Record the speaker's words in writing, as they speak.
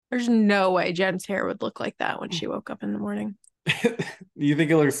There's no way Jen's hair would look like that when she woke up in the morning. You think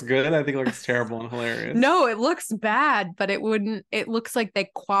it looks good? I think it looks terrible and hilarious. No, it looks bad, but it wouldn't. It looks like they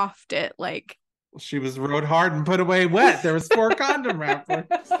coiffed it. Like, She was rode hard and put away wet. There was 4 condom wrappers.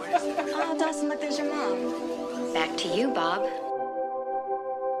 Oh, Dawson, look, there's your mom. Back to you, Bob.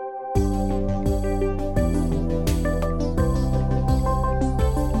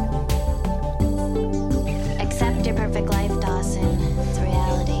 Accept your perfect life, Dawson. It's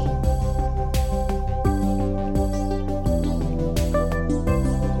reality.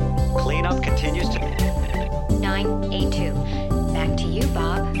 Cleanup continues to 982. Back to you,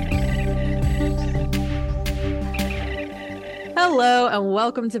 Bob. hello and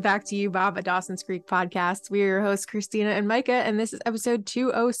welcome to Back to You, Bob, a Dawson's Creek podcast. We are your hosts, Christina and Micah, and this is episode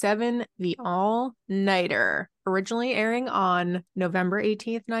 207, The All-Nighter, originally airing on November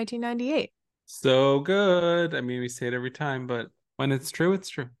 18th, 1998. So good. I mean, we say it every time, but when it's true, it's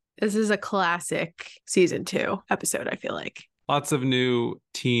true. This is a classic season 2 episode, I feel like. Lots of new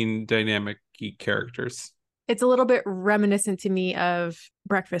teen dynamic characters. It's a little bit reminiscent to me of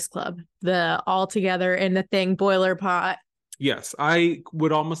Breakfast Club, the all together in the thing boiler pot. Yes, I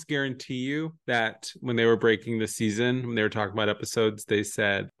would almost guarantee you that when they were breaking the season, when they were talking about episodes, they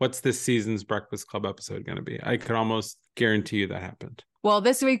said, what's this season's Breakfast Club episode going to be? I could almost guarantee you that happened. Well,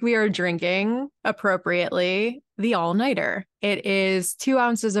 this week we are drinking, appropriately, the all-nighter. It is 2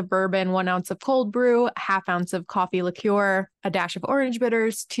 ounces of bourbon, 1 ounce of cold brew, ½ ounce of coffee liqueur, a dash of orange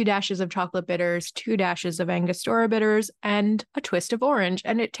bitters, 2 dashes of chocolate bitters, 2 dashes of Angostura bitters, and a twist of orange.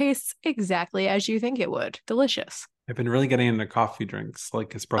 And it tastes exactly as you think it would. Delicious. I've been really getting into coffee drinks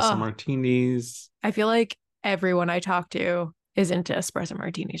like espresso martinis. I feel like everyone I talk to is into espresso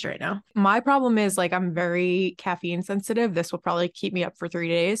martinis right now. My problem is I'm very caffeine sensitive. This will probably keep me up for 3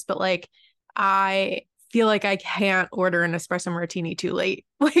 days, but I feel like I can't order an espresso martini too late.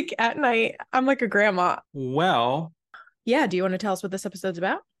 At night, I'm like a grandma. Well, yeah. Do you want to tell us what this episode's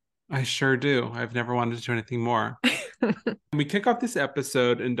about? I sure do. I've never wanted to do anything more. We kick off this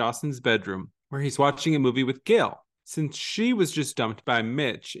episode in Dawson's bedroom where he's watching a movie with Gail. Since she was just dumped by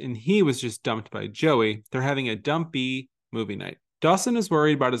Mitch and he was just dumped by Joey, they're having a dumpy movie night. Dawson is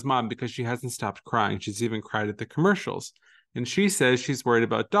worried about his mom because she hasn't stopped crying. She's even cried at the commercials. And she says she's worried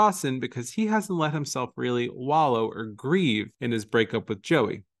about Dawson because he hasn't let himself really wallow or grieve in his breakup with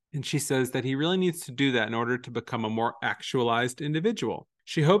Joey. And she says that he really needs to do that in order to become a more actualized individual.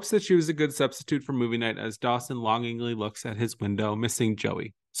 She hopes that she was a good substitute for movie night as Dawson longingly looks at his window, missing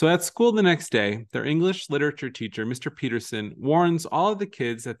Joey. So at school the next day, their English literature teacher, Mr. Peterson, warns all of the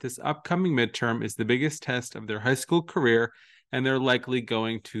kids that this upcoming midterm is the biggest test of their high school career and they're likely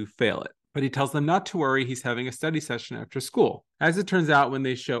going to fail it. But he tells them not to worry, he's having a study session after school. As it turns out, when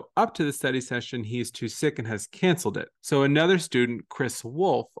they show up to the study session, he is too sick and has canceled it. So another student, Chris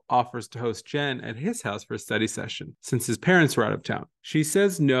Wolf, offers to host Jen at his house for a study session, since his parents were out of town. She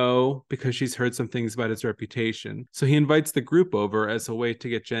says no, because she's heard some things about his reputation. So he invites the group over as a way to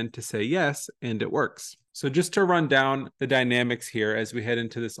get Jen to say yes, and it works. So just to run down the dynamics here as we head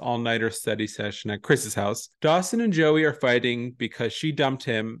into this all-nighter study session at Chris's house, Dawson and Joey are fighting because she dumped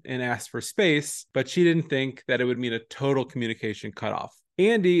him and asked for space, but she didn't think that it would mean a total communication cutoff.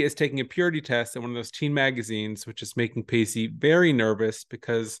 Andy is taking a purity test at one of those teen magazines, which is making Pacey very nervous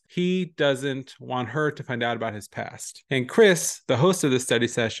because he doesn't want her to find out about his past. And Chris, the host of the study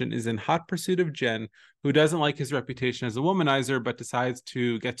session, is in hot pursuit of Jen, who doesn't like his reputation as a womanizer, but decides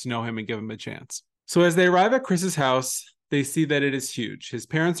to get to know him and give him a chance. So as they arrive at Chris's house, they see that it is huge. His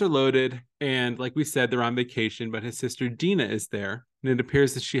parents are loaded, and like we said, they're on vacation, but his sister Dina is there, and it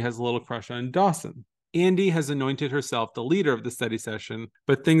appears that she has a little crush on Dawson. Andy has anointed herself the leader of the study session,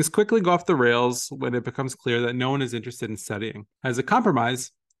 but things quickly go off the rails when it becomes clear that no one is interested in studying. As a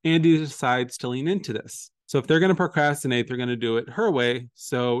compromise, Andy decides to lean into this. So if they're going to procrastinate, they're going to do it her way.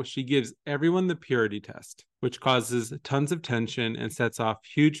 So she gives everyone the purity test, which causes tons of tension and sets off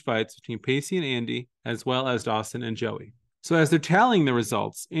huge fights between Pacey and Andy, as well as Dawson and Joey. So as they're tallying the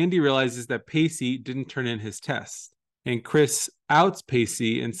results, Andy realizes that Pacey didn't turn in his test. And Chris outs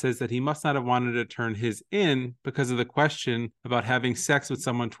Pacey and says that he must not have wanted to turn his in because of the question about having sex with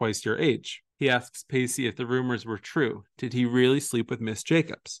someone twice your age. He asks Pacey if the rumors were true. Did he really sleep with Miss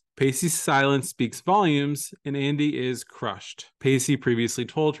Jacobs? Pacey's silence speaks volumes, and Andy is crushed. Pacey previously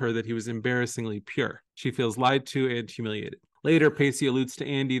told her that he was embarrassingly pure. She feels lied to and humiliated. Later, Pacey alludes to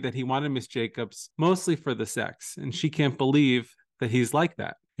Andy that he wanted Miss Jacobs mostly for the sex, and she can't believe that he's like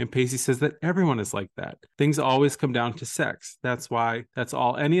that. And Pacey says that everyone is like that. Things always come down to sex. That's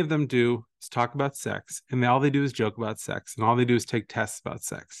all any of them do is talk about sex, and all they do is joke about sex, and all they do is take tests about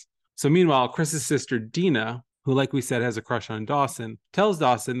sex. So meanwhile, Chris's sister Dina who, like we said, has a crush on Dawson, tells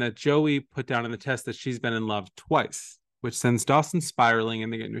Dawson that Joey put down in the test that she's been in love twice, which sends Dawson spiraling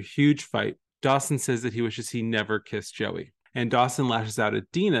and they get into a huge fight. Dawson says that he wishes he never kissed Joey. And Dawson lashes out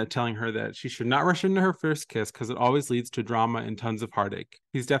at Dina, telling her that she should not rush into her first kiss because it always leads to drama and tons of heartache.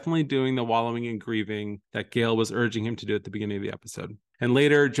 He's definitely doing the wallowing and grieving that Gail was urging him to do at the beginning of the episode. And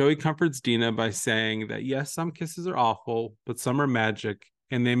later, Joey comforts Dina by saying that yes, some kisses are awful, but some are magic,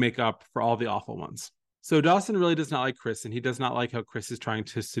 and they make up for all the awful ones. So Dawson really does not like Chris, and he does not like how Chris is trying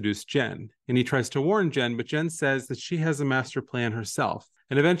to seduce Jen. And he tries to warn Jen, but Jen says that she has a master plan herself.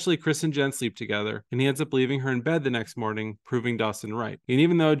 And eventually Chris and Jen sleep together, and he ends up leaving her in bed the next morning, proving Dawson right. And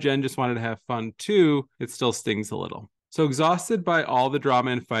even though Jen just wanted to have fun too, it still stings a little. So exhausted by all the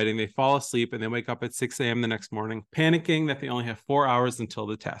drama and fighting, they fall asleep and they wake up at 6 a.m. the next morning, panicking that they only have 4 hours until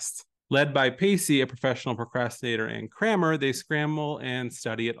the test. Led by Pacey, a professional procrastinator, and Kramer, they scramble and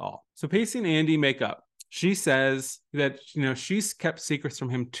study it all. So Pacey and Andy make up. She says that, she's kept secrets from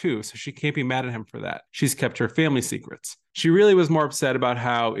him too, so she can't be mad at him for that. She's kept her family secrets. She really was more upset about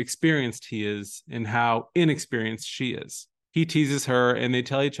how experienced he is and how inexperienced she is. He teases her, and they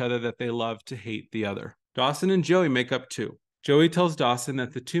tell each other that they love to hate the other. Dawson and Joey make up too. Joey tells Dawson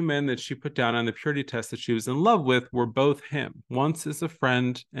that the two men that she put down on the purity test that she was in love with were both him, once as a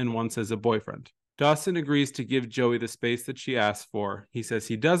friend and once as a boyfriend. Dawson agrees to give Joey the space that she asked for. He says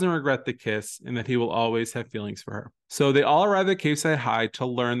he doesn't regret the kiss and that he will always have feelings for her. So they all arrive at Caveside High to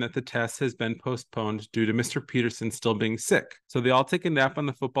learn that the test has been postponed due to Mr. Peterson still being sick. So they all take a nap on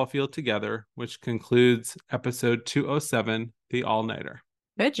the football field together, which concludes episode 207, The All-Nighter.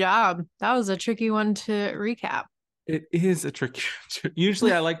 Good job. That was a tricky one to recap. It is a tricky.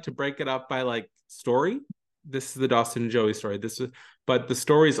 Usually I like to break it up by story. This is the Dawson and Joey story. But the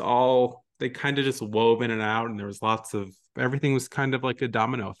story's all, they kind of just wove in and out, and there was lots of, everything was kind of like a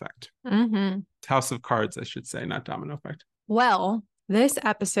domino effect. Mm-hmm. House of Cards, I should say, not domino effect. Well, this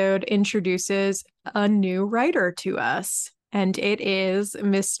episode introduces a new writer to us, and it is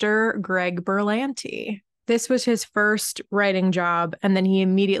Mr. Greg Berlanti. This was his first writing job, and then he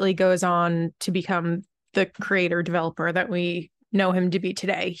immediately goes on to become the creator developer that we know him to be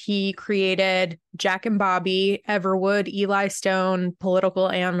today. He created Jack and Bobby, Everwood, Eli Stone, Political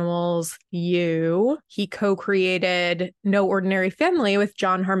Animals, You. He co-created No Ordinary Family with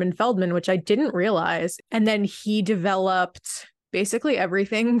John Harmon Feldman, which I didn't realize. And then he developed basically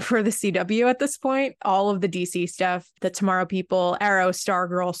everything for the CW at this point, all of the DC stuff, the Tomorrow People, Arrow,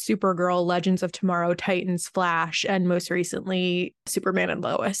 Stargirl, Supergirl, Legends of Tomorrow, Titans, Flash, and most recently, Superman and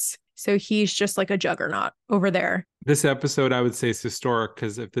Lois. So he's just like a juggernaut over there. This episode, I would say, is historic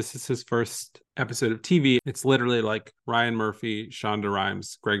because if this is his first episode of TV, it's literally like Ryan Murphy, Shonda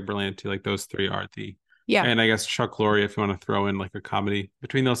Rhimes, Greg Berlanti, like those three are the... Yeah. And I guess Chuck Lorre, if you want to throw in like a comedy.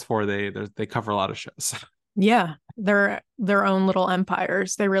 Between those four, they cover a lot of shows. Yeah, they're their own little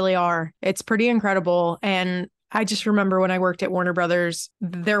empires. They really are. It's pretty incredible. And I just remember when I worked at Warner Brothers,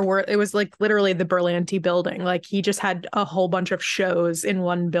 it was like literally the Berlanti building. Like he just had a whole bunch of shows in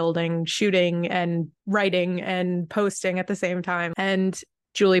one building, shooting and writing and posting at the same time. And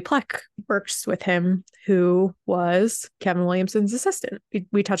Julie Plec works with him, who was Kevin Williamson's assistant.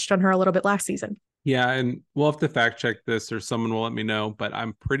 We touched on her a little bit last season. Yeah, and we'll have to fact check this or someone will let me know, but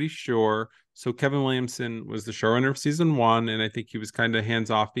I'm pretty sure. So Kevin Williamson was the showrunner of season 1, and I think he was kind of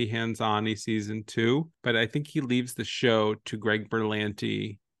hands-offy, hands-on-y season 2, but I think he leaves the show to Greg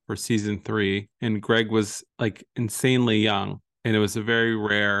Berlanti for season 3, and Greg was like insanely young, and it was a very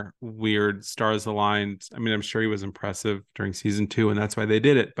rare, weird, stars aligned. I mean, I'm sure he was impressive during season 2, and that's why they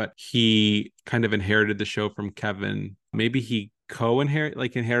did it, but he kind of inherited the show from Kevin. Maybe he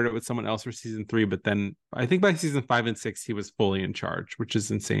inherited it with someone else for season 3, but then I think by season 5 and 6 he was fully in charge, which is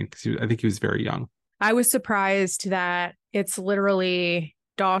insane because I think he was very young. I was surprised that it's literally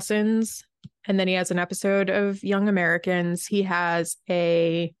Dawson's, and then he has an episode of Young Americans. He has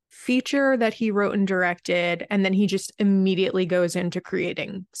a feature that he wrote and directed, and then he just immediately goes into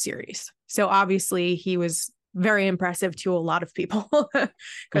creating series. So obviously he was very impressive to a lot of people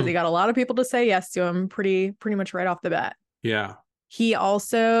because he got a lot of people to say yes to him pretty much right off the bat. Yeah. He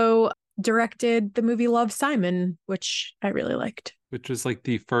also directed the movie Love, Simon, which I really liked. Which was like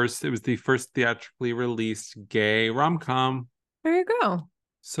the first theatrically released gay rom-com. There you go.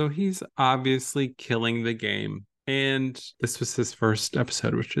 So he's obviously killing the game. And this was his first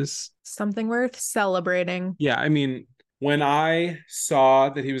episode, which is something worth celebrating. Yeah, I mean, when I saw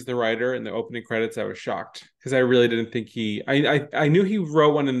that he was the writer in the opening credits, I was shocked because I really didn't think I knew he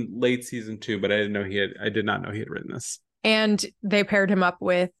wrote one in late season 2, but I did not know he had written this. And they paired him up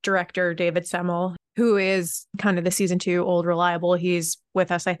with director David Semmel, who is kind of the season 2 old reliable. He's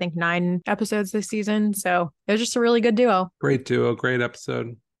with us, I think, 9 episodes this season. So it was just a really good duo. Great duo, great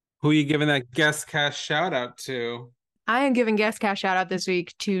episode. Who are you giving that guest cast shout out to? I am giving guest cast shout out this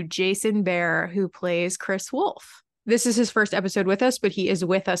week to Jason Behr, who plays Chris Wolf. This is his first episode with us, but he is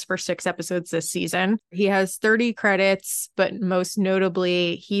with us for 6 episodes this season. He has 30 credits, but most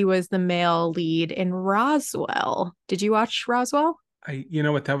notably, he was the male lead in Roswell. Did you watch Roswell? You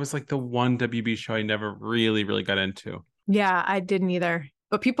know what? That was like the one WB show I never really got into. Yeah, I didn't either,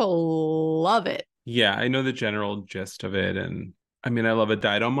 but people love it. Yeah, I know the general gist of it, and I mean, I love a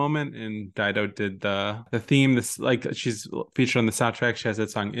Dido moment, and Dido did the theme. This, like, she's featured on the soundtrack. She has that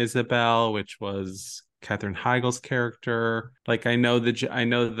song Isabel, which was Katherine Heigl's character. Like, I know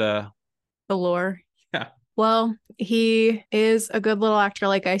the lore. Yeah. Well, he is a good little actor.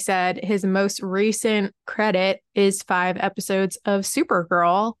 Like I said, his most recent credit is 5 episodes of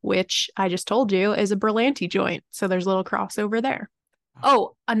Supergirl, which I just told you is a Berlanti joint. So there's a little crossover there.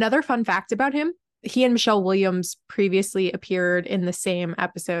 Oh, another fun fact about him. He and Michelle Williams previously appeared in the same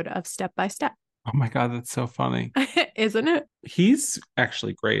episode of Step by Step. Oh my God, that's so funny. Isn't it? He's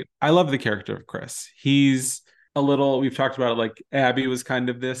actually great. I love the character of Chris. He's a little, we've talked about it, like Abby was kind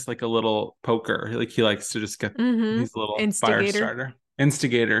of this, like a little poker. Like, he likes to just get, he's a little fire starter.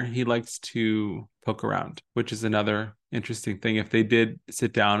 Instigator. He likes to poke around, which is another interesting thing. If they did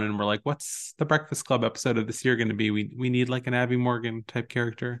sit down and were like, what's the Breakfast Club episode of this year going to be? We need like an Abby Morgan type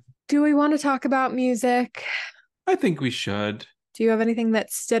character. Do we want to talk about music? I think we should. Do you have anything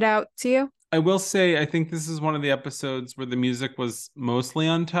that stood out to you? I will say, I think this is one of the episodes where the music was mostly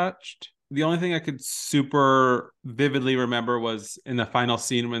untouched. The only thing I could super vividly remember was in the final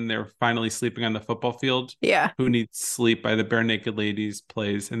scene when they're finally sleeping on the football field. Yeah. Who Needs Sleep by the Barenaked Ladies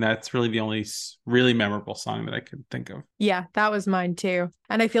plays. And that's really the only really memorable song that I could think of. Yeah, that was mine too.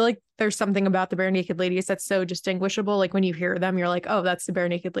 And I feel like there's something about the Barenaked Ladies that's so distinguishable. Like, when you hear them, you're like, oh, that's the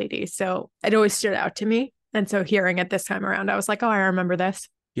Barenaked Ladies. So it always stood out to me. And so hearing it this time around, I was like, oh, I remember this.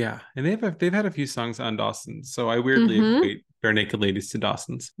 Yeah, and they've had a few songs on Dawson's, so I weirdly equate Barenaked Ladies to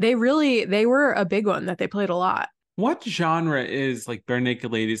Dawson's. They were a big one that they played a lot. What genre is like Barenaked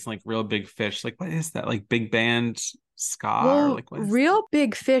Ladies and like Real Big Fish? Like, what is that? Like big band ska? Well, or like, what is Real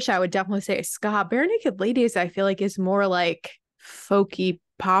Big Fish, I would definitely say ska. Barenaked Ladies, I feel like, is more like folky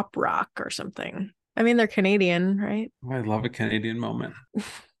pop rock or something. I mean, they're Canadian, right? Oh, I love a Canadian moment.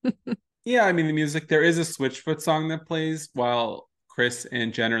 Yeah, I mean, the music, there is a Switchfoot song that plays while Chris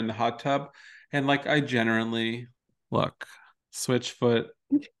and Jen are in the hot tub. And like, I generally look, Switchfoot,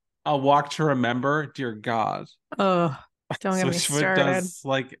 I'll Walk to Remember, dear God. Oh, don't get me Switchfoot started. does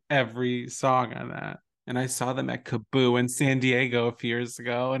like every song on that. And I saw them at Kaboo in San Diego a few years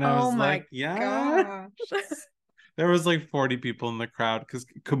ago. And I was like, yeah. There was like 40 people in the crowd because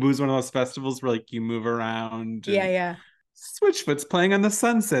Kaboo's one of those festivals where like you move around. Yeah. Switchfoot's playing on the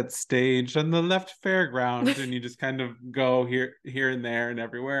Sunset stage on the left fairground, and you just kind of go here and there and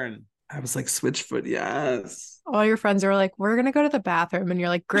everywhere. And I was like, Switchfoot, yes. All your friends are like, we're gonna go to the bathroom, and you're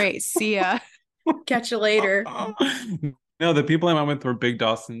like, great, see ya. Catch you later. No, the people I went with were big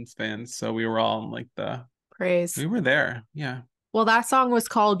Dawson's fans, so we were all in like praise. We were there, yeah. Well, that song was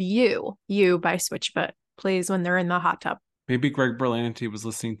called You by Switchfoot. Plays when they're in the hot tub. Maybe Greg Berlanti was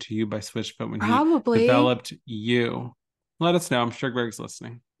listening to You by Switchfoot when Probably he developed You. Let us know. I'm sure Greg's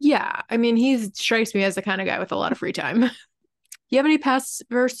listening. Yeah. I mean, he strikes me as the kind of guy with a lot of free time. You have any past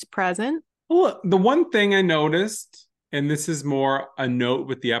versus present? Well, the one thing I noticed, and this is more a note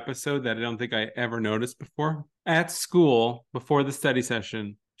with the episode that I don't think I ever noticed before. At school, before the study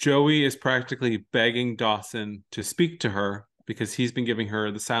session, Joey is practically begging Dawson to speak to her because he's been giving her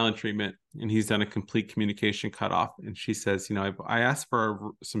the silent treatment and he's done a complete communication cutoff. And she says, you know, I asked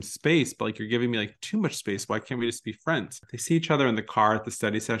for some space, but like, you're giving me like too much space. Why can't we just be friends? They see each other in the car at the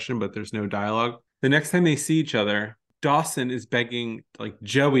study session, but there's no dialogue. The next time they see each other, Dawson is begging like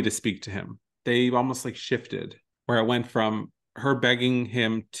Joey to speak to him. They almost like shifted where it went from her begging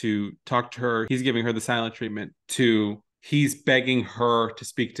him to talk to her, he's giving her the silent treatment, to he's begging her to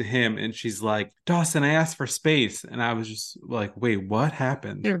speak to him. And she's like, Dawson, I asked for space. And I was just like, wait, what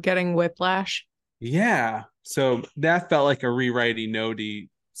happened? You're getting whiplash. Yeah. So that felt like a rewritey notey,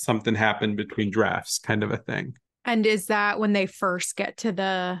 something happened between drafts kind of a thing. And is that when they first get to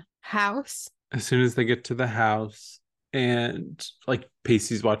the house? As soon as they get to the house, and like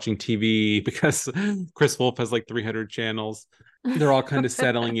Pacey's watching TV because Chris Wolf has like 300 channels. They're all kind of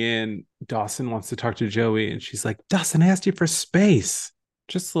settling in. Dawson wants to talk to Joey, and she's like, Dawson, I asked you for space.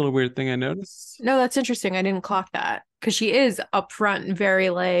 Just a little weird thing I noticed. No, that's interesting. I didn't clock that because she is upfront and very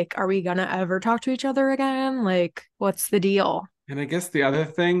like, are we gonna ever talk to each other again? Like, what's the deal? And I guess the other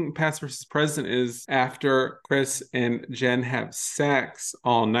thing, past versus present, is after Chris and Jen have sex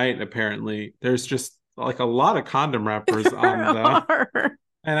all night, apparently, there's just like a lot of condom wrappers on the.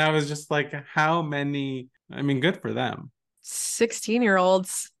 And I was just like, how many? I mean, good for them.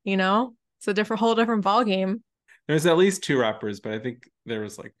 16-year-olds, you know? It's a whole different ball game. There's at least 2 wrappers, but I think there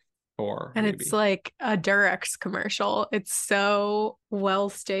was like 4. And maybe. it's like a Durex commercial. It's so well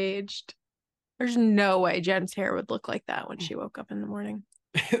staged. There's no way Jen's hair would look like that when she woke up in the morning.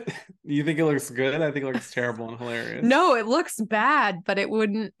 You think it looks good? I think it looks terrible and hilarious. No, it looks bad, but it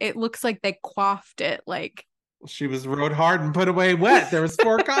looks like they coiffed it like she was rode hard and put away wet. There was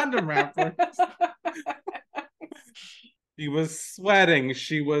 4 condom wrappers. She was sweating.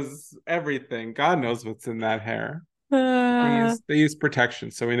 She was everything. God knows what's in that hair. They use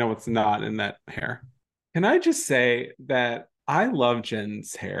protection, so we know what's not in that hair. Can I just say that I love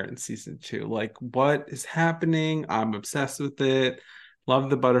Jen's hair in season 2? Like, what is happening? I'm obsessed with it.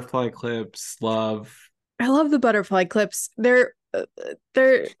 Love the butterfly clips. I love the butterfly clips. There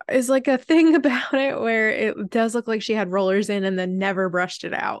is like a thing about it where it does look like she had rollers in and then never brushed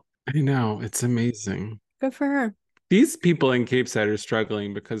it out. I know, it's amazing. Good for her. These people in Cape Side are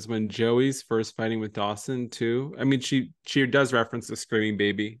struggling because when Joey's first fighting with Dawson too, I mean, she does reference the screaming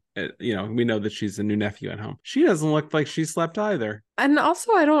baby. You know, we know that she's a new nephew at home. She doesn't look like she slept either. And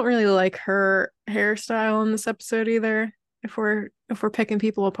also, I don't really like her hairstyle in this episode either. If we're picking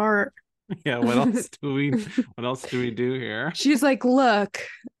people apart. Yeah, what else do we do here? She's like, look,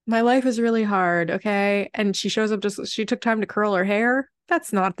 my life is really hard, okay? And she shows up she took time to curl her hair.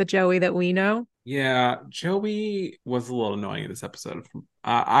 That's not the Joey that we know. Yeah, Joey was a little annoying in this episode,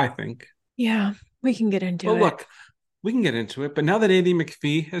 I think. Yeah, we can get into it. Look, we can get into it. But now that Andy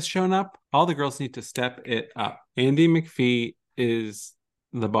McPhee has shown up, all the girls need to step it up. Andy McPhee is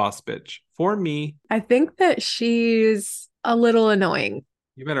the boss bitch. For me. I think that she's a little annoying.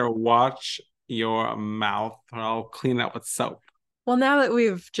 You better watch your mouth or I'll clean it with soap. Well, now that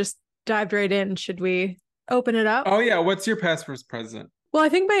we've just dived right in, should we open it up? Oh, yeah. What's your past versus present? Well, I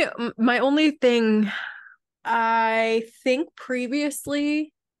think my only thing, I think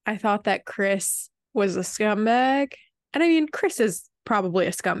previously I thought that Chris was a scumbag. And I mean, Chris is probably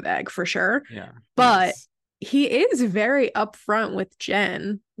a scumbag for sure. Yeah. But he is very upfront with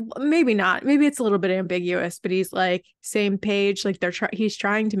Jen. Maybe not. Maybe it's a little bit ambiguous, but he's like same page. Like he's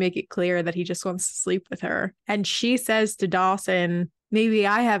trying to make it clear that he just wants to sleep with her. And she says to Dawson, maybe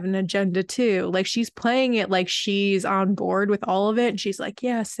I have an agenda too. Like she's playing it like she's on board with all of it. And she's like,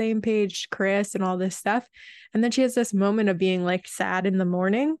 yeah, same page, Chris, and all this stuff. And then she has this moment of being like sad in the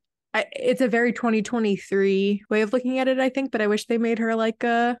morning. It's a very 2023 way of looking at it, I think, but I wish they made her like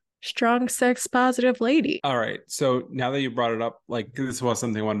a strong sex positive lady. All right. So now that you brought it up, like this was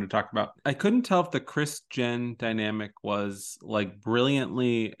something I wanted to talk about. I couldn't tell if the Chris Jen dynamic was like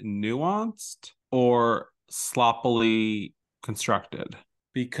brilliantly nuanced or sloppily constructed,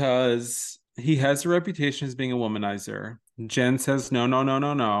 because he has a reputation as being a womanizer. Jen says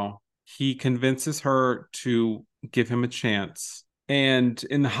no. He convinces her to give him a chance. And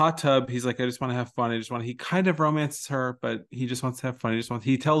in the hot tub, he's like, I just want to have fun. He kind of romances her, but he just wants to have fun.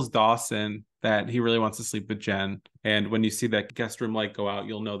 He tells Dawson that he really wants to sleep with Jen. And when you see that guest room light go out,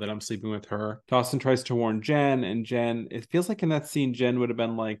 you'll know that I'm sleeping with her. Dawson tries to warn Jen, and Jen, it feels like in that scene, Jen would have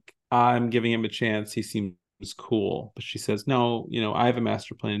been like, I'm giving him a chance. He seems cool. But she says, no, I have a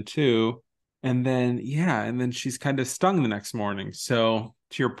master plan too. And then she's kind of stung the next morning. So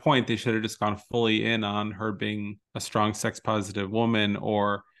to your point, they should have just gone fully in on her being a strong sex positive woman,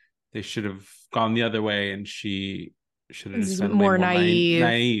 or they should have gone the other way and she should have just been more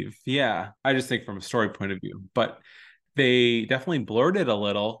naive. Yeah. I just think from a story point of view, but they definitely blurred it a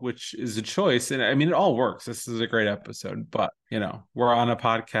little, which is a choice. And I mean, it all works. This is a great episode, but we're on a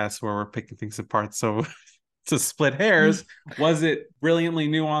podcast where we're picking things apart. So to split hairs, was it brilliantly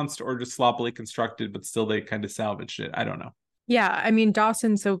nuanced or just sloppily constructed, but still they kind of salvaged it? I don't know. Yeah, I mean,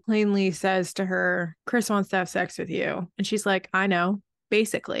 Dawson so plainly says to her, Chris wants to have sex with you. And she's like, I know,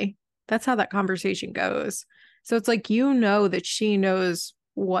 basically. That's how that conversation goes. So it's like, that she knows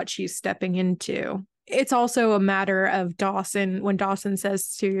what she's stepping into. It's also a matter of Dawson. When Dawson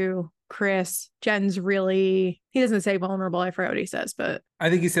says to Chris, Jen's really, he doesn't say vulnerable. I forgot what he says, but I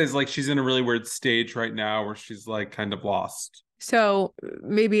think he says like she's in a really weird stage right now where she's like kind of lost. So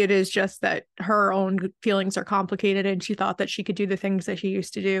maybe it is just that her own feelings are complicated and she thought that she could do the things that she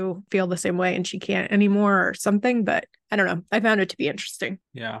used to do, feel the same way, and she can't anymore or something. But I don't know. I found it to be interesting.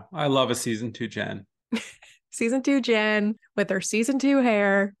 Yeah. I love a season 2 Jen. Season 2 Jen with her season 2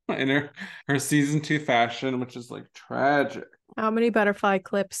 hair. In her season 2 fashion, which is like tragic. How many butterfly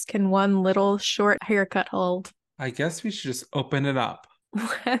clips can one little short haircut hold? I guess we should just open it up.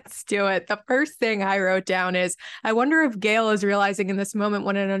 Let's do it. The first thing I wrote down is, I wonder if Gail is realizing in this moment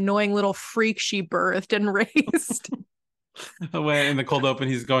what an annoying little freak she birthed and raised. When in the cold open,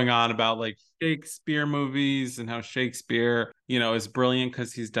 he's going on about like Shakespeare movies and how Shakespeare, is brilliant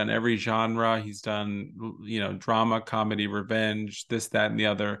because he's done every genre. He's done, drama, comedy, revenge, this, that, and the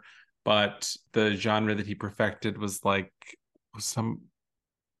other. But the genre that he perfected was some.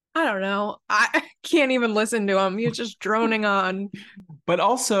 I don't know. I can't even listen to him. He's just droning on. But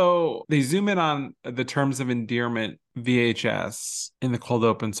also, they zoom in on the Terms of Endearment VHS in the cold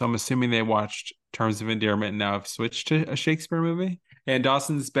open. So I'm assuming they watched Terms of Endearment and now have switched to a Shakespeare movie. And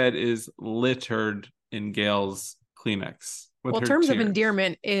Dawson's bed is littered in Gail's Kleenex. Well, Terms of tears.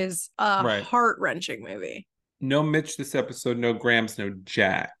 Endearment is a heart-wrenching movie. No Mitch this episode, no Grams, no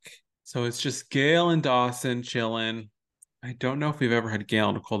Jack. So it's just Gail and Dawson chilling. I don't know if we've ever had Gail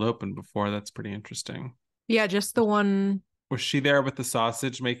in a cold open before. That's pretty interesting. Yeah, just the one. Was she there with the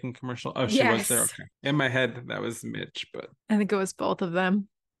sausage making commercial? Oh, she was there. Okay. In my head, that was Mitch, but I think it was both of them.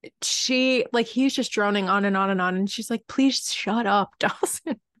 He's just droning on and on and on. And she's like, please shut up,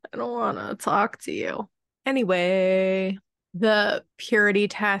 Dawson. I don't want to talk to you. Anyway, the purity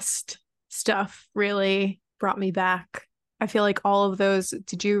test stuff really brought me back. I feel like all of those.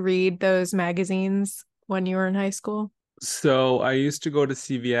 Did you read those magazines when you were in high school? So I used to go to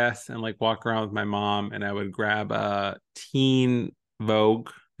CVS and walk around with my mom, and I would grab a Teen Vogue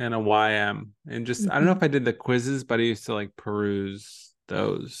and a YM, and just I don't know if I did the quizzes, but I used to peruse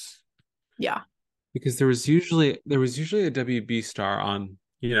those. Yeah, because there was usually a WB star on,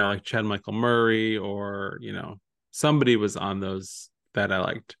 Chad Michael Murray, or somebody was on those that I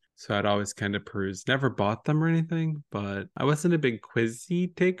liked. So I'd always kind of peruse. Never bought them or anything, but I wasn't a big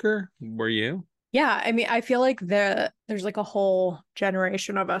quizzy taker. Were you? Yeah, I mean, I feel like there's a whole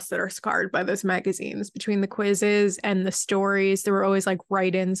generation of us that are scarred by those magazines. Between the quizzes and the stories, there were always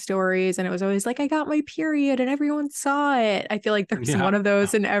write-in stories, and it was always I got my period and everyone saw it. I feel like there's one of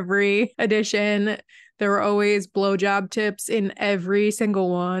those in every edition. There were always blowjob tips in every single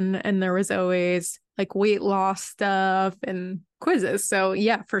one, and there was always weight loss stuff and quizzes. So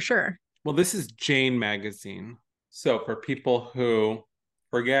yeah, for sure. Well, this is Jane magazine. So for people who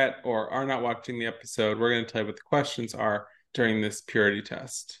forget or are not watching the episode, we're going to tell you what the questions are during this purity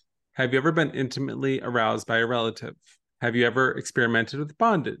test. Have you ever been intimately aroused by a relative? Have you ever experimented with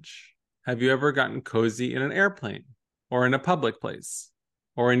bondage? Have you ever gotten cozy in an airplane or in a public place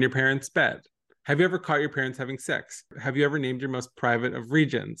or in your parents' bed? Have you ever caught your parents having sex? Have you ever named your most private of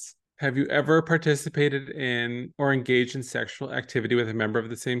regions? Have you ever participated in or engaged in sexual activity with a member of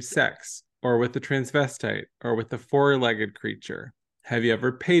the same sex, or with a transvestite, or with a four-legged creature? Have you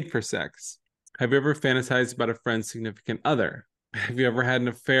ever paid for sex? Have you ever fantasized about a friend's significant other? Have you ever had an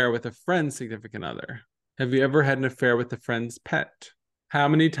affair with a friend's significant other? Have you ever had an affair with a friend's pet? How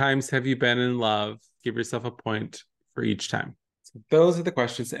many times have you been in love? Give yourself a point for each time. So those are the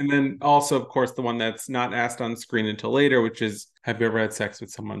questions. And then also, of course, the one that's not asked on screen until later, which is, have you ever had sex with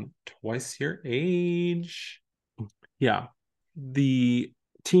someone twice your age? Yeah. The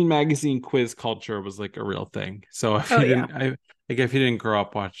teen magazine quiz culture was a real thing. So if if you didn't grow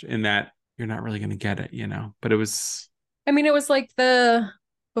up watching that, you're not really going to get it, but it was. I mean, it was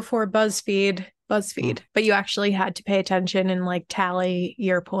before BuzzFeed, but you actually had to pay attention and tally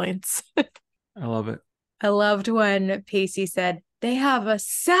your points. I love it. I loved when Pacey said, they have a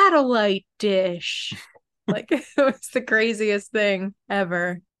satellite dish. It was the craziest thing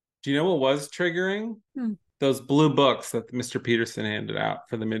ever. Do you know what was triggering? Those blue books that Mr. Peterson handed out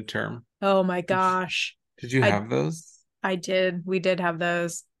for the midterm. Oh my gosh. Did you have those? I did. We did have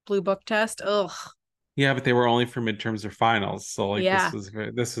those. Blue book test. Ugh. Yeah, but they were only for midterms or finals. So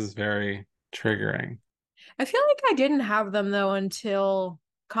this was very triggering. I feel like I didn't have them though until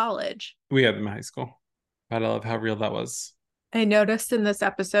college. We had them in high school. But I love how real that was. I noticed in this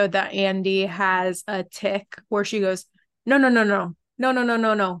episode that Andy has a tick where she goes, no, no, no, no, no, no, no,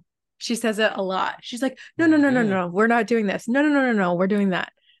 no, no. She says it a lot. She's like, no, no, no, no, no, we're not doing this. No, no, no, no, no, we're doing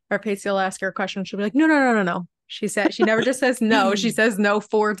that. Or Pacey will ask her a question. She'll be like, no, no, no, no, no. She never just says no. She says no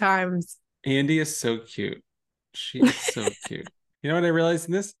 4 times. Andy is so cute. She is so cute. You know what I realized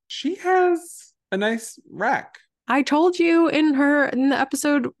in this? She has a nice rack. I told you in the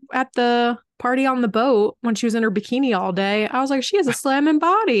episode at the party on the boat when she was in her bikini all day, I was like, she has a slamming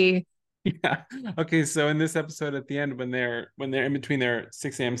body. Yeah. Okay. So in this episode at the end, when they're in between their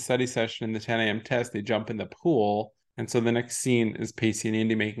 6 a.m. study session and the 10 a.m. test, they jump in the pool And so the next scene is Pacey and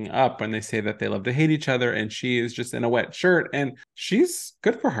Andy making up when they say that they love to hate each other, and she is just in a wet shirt, and she's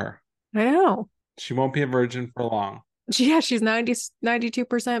good for her. I know. She won't be a virgin for long. Yeah, she's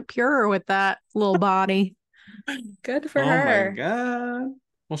 92% pure with that little body. Good for Oh her. my God.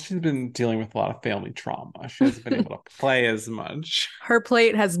 Well, she's been dealing with a lot of family trauma. She hasn't been able to play as much. Her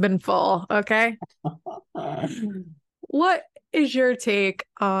plate has been full, okay? What is your take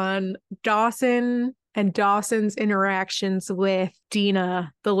on Dawson and Dawson's interactions with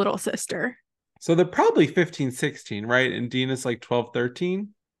Dina, the little sister? So they're probably 15, 16, right? And Dina's like 12, 13.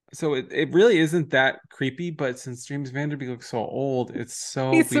 So it really isn't that creepy, but since James Vanderbeek looks so old, it's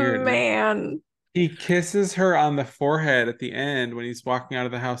so He's weird. a man. He kisses her on the forehead at the end when he's walking out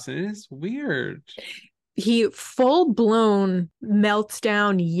of the house, and it is weird. He full blown melts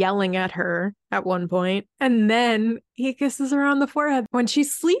down yelling at her at one point, and then he kisses her on the forehead when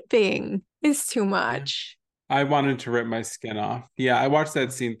she's sleeping. It's too much. I wanted to rip my skin off. Yeah, I watched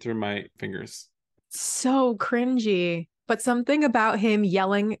that scene through my fingers. So cringy. But something about him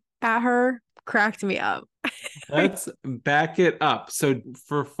yelling at her cracked me up. Let's back it up. So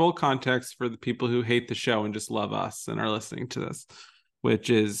for full context for the people who hate the show and just love us and are listening to this, which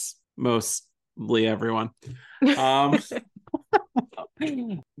is mostly everyone.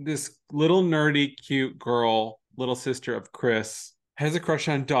 This little nerdy cute girl, little sister of Chris, has a crush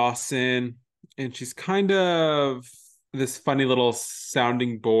on Dawson, and she's kind of this funny little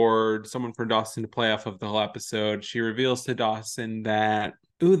sounding board, someone for Dawson to play off of the whole episode. She reveals to Dawson that,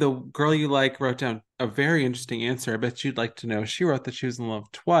 ooh, the girl you like wrote down a very interesting answer. I bet you'd like to know. She wrote that she was in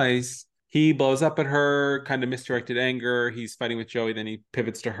love twice. He blows up at her, kind of misdirected anger. He's fighting with Joey, then he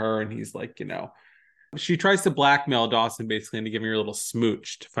pivots to her, and he's like, she tries to blackmail Dawson basically into giving her a little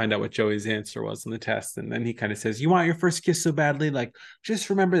smooch to find out what Joey's answer was on the test. And then he kind of says, you want your first kiss so badly? Like, just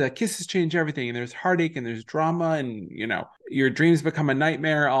remember that kisses change everything. And there's heartache and there's drama and, your dreams become a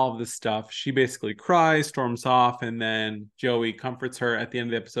nightmare, all of this stuff. She basically cries, storms off. And then Joey comforts her at the end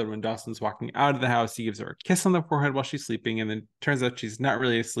of the episode when Dawson's walking out of the house. He gives her a kiss on the forehead while she's sleeping. And then turns out she's not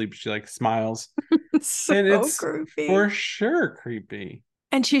really asleep. She like smiles. So and it's creepy. For sure creepy.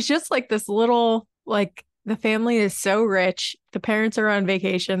 And she's just like this little, like, the family is so rich. The parents are on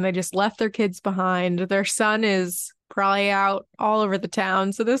vacation. They just left their kids behind. Their son is probably out all over the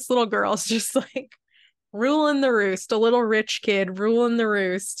town. So this little girl's just like ruling the roost, a little rich kid ruling the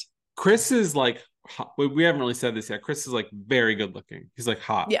roost. Chris is like, we haven't really said this yet. Chris is like very good looking. He's like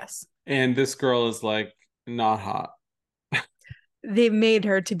hot. Yes. And this girl is like not hot. They made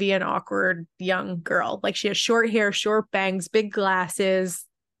her to be an awkward young girl. Like she has short hair, short bangs, big glasses.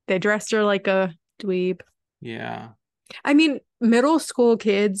 They dressed her like a dweeb. Yeah. I mean, middle school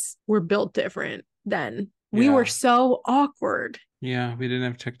kids were built different then. We were so awkward. Yeah, we didn't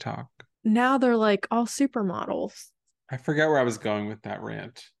have TikTok. Now they're like all supermodels. I forget where I was going with that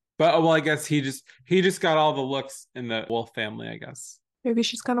rant. But well, I guess he just got all the looks in the Wolf family, I guess. Maybe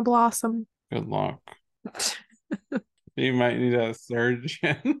she's gonna blossom. Good luck. You might need a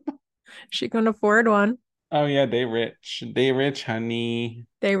surgeon. She can afford one. Oh yeah, they rich. They rich, honey.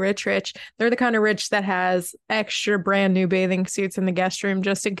 They rich. They're the kind of rich that has extra brand new bathing suits in the guest room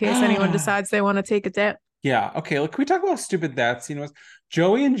just in case anyone decides they want to take a dip. Yeah. Okay. Look, can we talk about how stupid that scene was?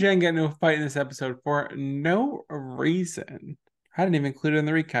 Joey and Jen get into a fight in this episode for no reason. I didn't even include it in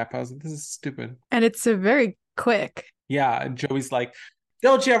the recap. I was like, this is stupid. And it's a very quick. Yeah. Joey's like,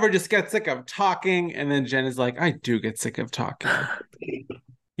 don't you ever just get sick of talking? And then Jen is like, I do get sick of talking.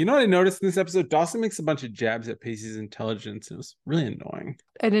 You know what I noticed in this episode? Dawson makes a bunch of jabs at Pacey's intelligence. It was really annoying.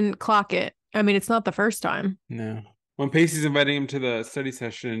 I didn't clock it. I mean, it's not the first time. No. When Pacey's inviting him to the study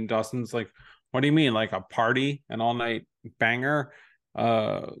session, Dawson's like, what do you mean? Like a party? An all-night banger?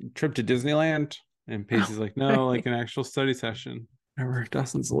 Trip to Disneyland? And Pacey's like, no, like an actual study session. Remember,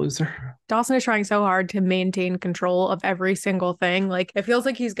 Dawson's a loser. Dawson is trying so hard to maintain control of every single thing. Like, it feels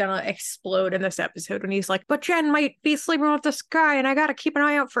like he's gonna explode in this episode when he's like, but Jen might be sleeping with this guy and I gotta keep an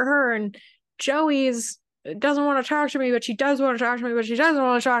eye out for her. And Joey's doesn't want to talk to me, but she does want to talk to me, but she doesn't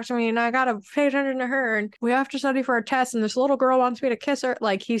want to talk to me. And I gotta pay attention to her. And we have to study for a test. And this little girl wants me to kiss her.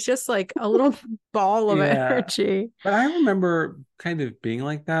 Like, he's just like a little ball of energy. But I remember kind of being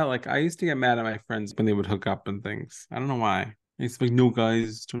like that. Like, I used to get mad at my friends when they would hook up and things. I don't know why. It's like, no,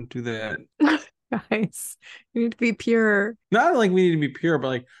 guys, don't do that. Guys, you need to be pure. Not like we need to be pure, but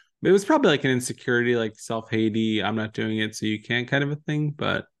like it was probably like an insecurity, like self-hatey, I'm not doing it so you can't kind of a thing.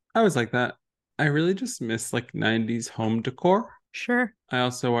 But I was like that. I really just miss like 90s home decor. Sure. I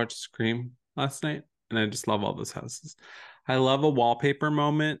also watched Scream last night and I just love all those houses. I love a wallpaper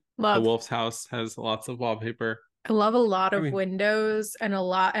moment. Love. The Wolf's house has lots of wallpaper. I love a lot of windows and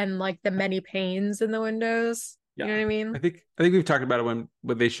like the many panes in the windows. You know what I mean? I think we've talked about it when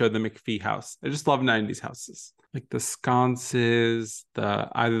they showed the McPhee house. I just love 90s houses. Like the sconces,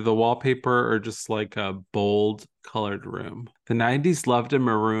 either the wallpaper or just like a bold colored room. The 90s loved a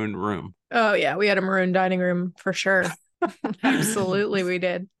maroon room. Oh yeah, we had a maroon dining room for sure. Absolutely, we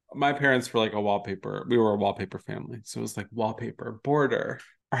did. My parents were like we were a wallpaper family. So it was like wallpaper, border.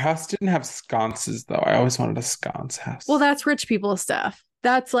 Our house didn't have sconces though. I always wanted a sconce house. Well, that's rich people stuff.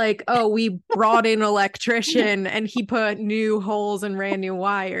 That's like, oh, we brought in an electrician and he put new holes and ran new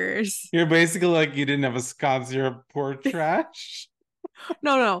wires. You're basically like you didn't have a sconce, you're poor trash.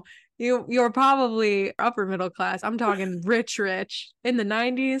 No. You're probably upper middle class. I'm talking rich in the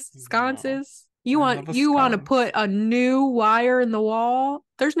 90s, sconces. You want to put a new wire in the wall?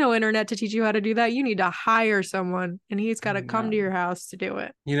 There's no internet to teach you how to do that. You need to hire someone and he's got to come to your house to do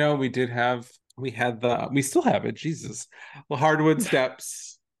it. You know, we still have it, Jesus. The hardwood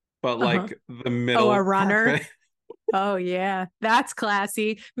steps, but like the middle. Oh, a runner. Carpet. Oh yeah, that's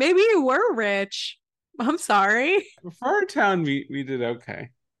classy. Maybe you were rich. I'm sorry. For our town, we did okay,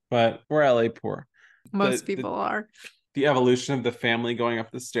 but we're LA poor. Most people are. The evolution of the family going up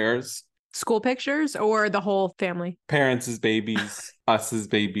the stairs. School pictures or the whole family? Parents as babies, us as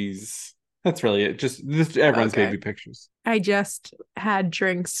babies. That's really it. Just everyone's baby pictures. I just had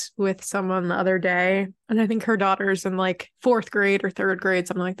drinks with someone the other day, and I think her daughter's in like 4th grade or 3rd grade,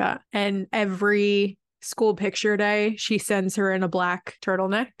 something like that. And every school picture day, she sends her in a black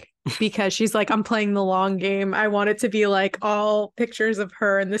turtleneck because she's like, I'm playing the long game. I want it to be like all pictures of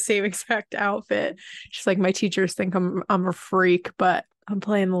her in the same exact outfit. She's like, my teachers think I'm a freak, but I'm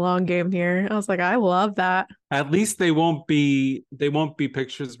playing the long game here. I was like, I love that. At least they won't be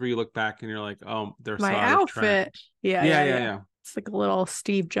pictures where you look back and you're like, oh, they're my outfit. Yeah. It's like a little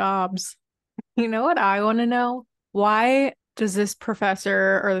Steve Jobs. You know what I want to know? Why does this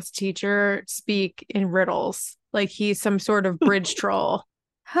professor or this teacher speak in riddles? Like he's some sort of bridge troll.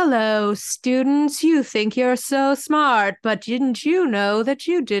 Hello, students. You think you're so smart, but didn't you know that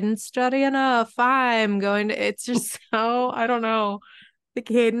you didn't study enough? I'm going to... It's just so... I don't know. The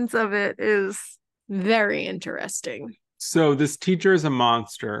cadence of it is very interesting. So this teacher is a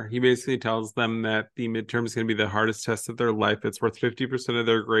monster. He basically tells them that the midterm is going to be the hardest test of their life. It's worth 50% of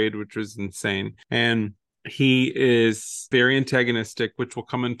their grade, which is insane. And he is very antagonistic, which will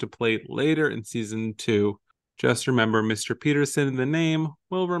come into play later in season 2. Just remember, Mr. Peterson, the name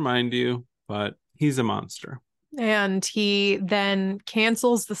will remind you, but he's a monster. And he then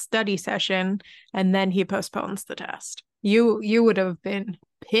cancels the study session, and then he postpones the test. You would have been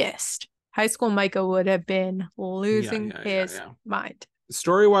pissed. High school Micah would have been losing his mind.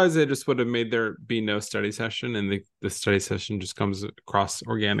 Story-wise, I just would have made there be no study session, and the study session just comes across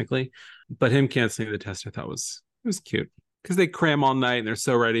organically. But him canceling the test, I thought was cute. Because they cram all night and they're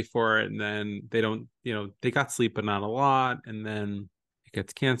so ready for it, and then they don't, they got sleep but not a lot, and then it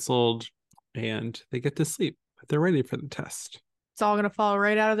gets canceled and they get to sleep, but they're ready for the test. It's all going to fall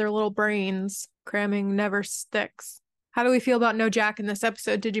right out of their little brains. Cramming never sticks. How do we feel about no Jack in this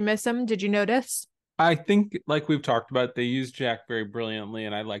episode? Did you miss him? Did you notice? I think, like we've talked about, they used Jack very brilliantly,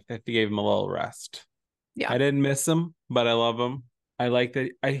 and I like that they gave him a little rest. Yeah. I didn't miss him, but I love him. I like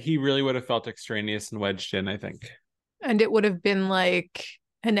that he really would have felt extraneous and wedged in, I think. And it would have been like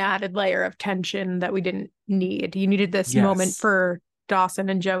an added layer of tension that we didn't need. You needed this moment for Dawson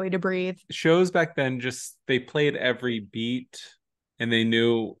and Joey to breathe. Shows back then, they played every beat and they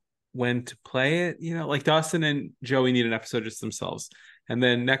knew when to play it. Like Dawson and Joey need an episode just themselves. And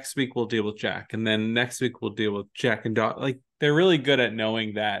then next week we'll deal with Jack. And then next week we'll deal with Jack and Dawson. Like they're really good at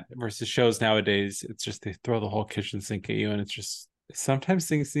knowing that versus shows nowadays. It's just they throw the whole kitchen sink at you, and it's just sometimes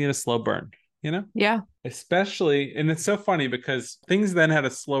things need a slow burn. Yeah. Especially, and it's so funny because things then had a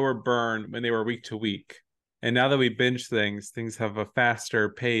slower burn when they were week to week. And now that we binge things have a faster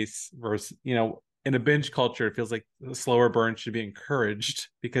pace versus, in a binge culture, it feels like the slower burn should be encouraged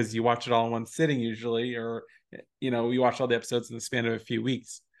because you watch it all in one sitting usually, or, you watch all the episodes in the span of a few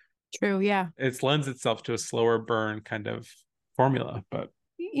weeks. True. Yeah. It lends itself to a slower burn kind of formula, but.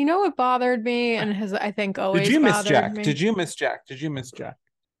 You know what bothered me and has, I think, always Did you miss bothered Jack? me? Did you miss Jack? Did you miss Jack?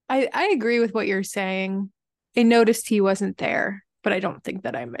 I agree with what you're saying. I noticed he wasn't there, but I don't think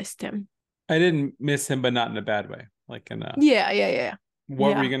that I missed him. I didn't miss him, but not in a bad way. Like in a... Yeah.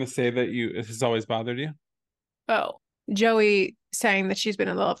 What were you going to say that it has always bothered you? Oh, Joey saying that she's been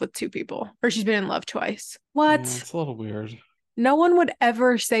in love with 2 people, or she's been in love twice. What? Yeah, it's a little weird. No one would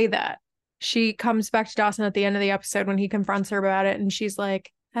ever say that. She comes back to Dawson at the end of the episode when he confronts her about it, and she's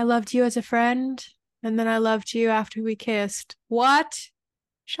like, I loved you as a friend, and then I loved you after we kissed. What?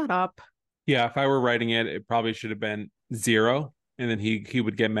 Shut up. Yeah, if I were writing it, it probably should have been 0. And then he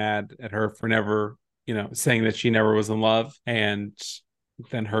would get mad at her for never, saying that she never was in love, and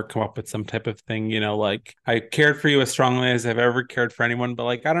then her come up with some type of thing, like, I cared for you as strongly as I've ever cared for anyone, but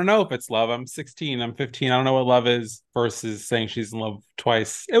like, I don't know if it's love. I'm 16, I'm 15. I don't know what love is, versus saying she's in love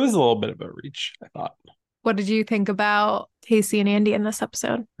twice. It was a little bit of a reach, I thought. What did you think about Pacey and Andy in this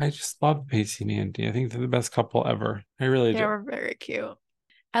episode? I just love Pacey and Andy. I think they're the best couple ever. I really They do. were very cute.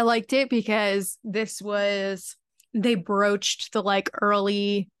 I liked it because they broached the like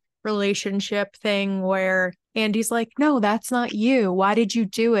early relationship thing where Andy's like, no, that's not you. Why did you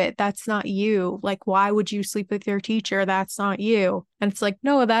do it? That's not you. Like, why would you sleep with your teacher? That's not you. And it's like,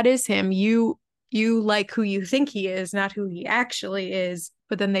 no, that is him. You like who you think he is, not who he actually is.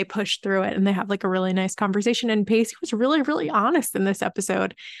 But then they push through it and they have like a really nice conversation. And Pacey was really, really honest in this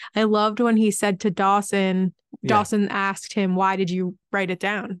episode. I loved when he said to Dawson, Dawson asked him, why did you write it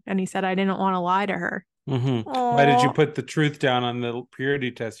down? And he said, I didn't want to lie to her. Mm-hmm. Why did you put the truth down on the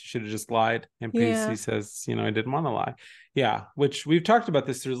purity test? You should have just lied. And Pacey says, I didn't want to lie. Yeah, which we've talked about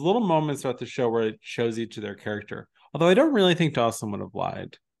this. There's little moments throughout the show where it shows each of their character. Although I don't really think Dawson would have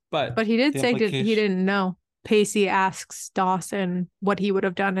lied. But he did say he didn't know. Pacey asks Dawson what he would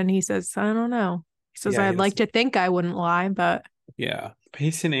have done, and he says, I don't know. He says, I'd like to think I wouldn't lie, but... Yeah,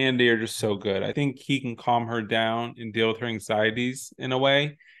 Pacey and Andy are just so good. I think he can calm her down and deal with her anxieties in a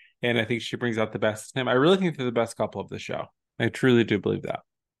way. And I think she brings out the best in him. I really think they're the best couple of the show. I truly do believe that.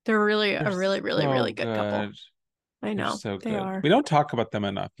 They're really good couple. I know. So they good. are. We don't talk about them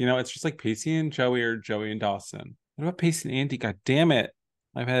enough. It's just like Pacey and Joey, or Joey and Dawson. What about Pacey and Andy? God damn it.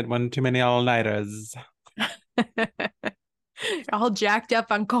 I've had one too many all-nighters. All jacked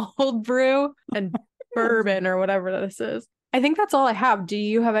up on cold brew and bourbon or whatever this is. I think that's all I have. Do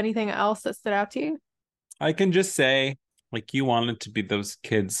you have anything else that stood out to you? I can just say, like, you wanted to be those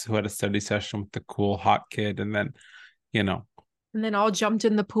kids who had a study session with the cool hot kid, and then, And then all jumped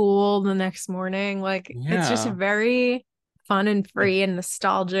in the pool the next morning. Like, it's just very fun and free and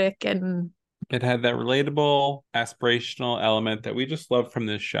nostalgic, and it had that relatable, aspirational element that we just love from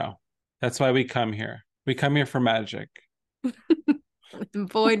this show. That's why we come here. We come here for magic.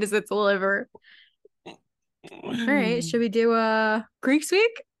 Boy, does it deliver. All right, should we do a Creek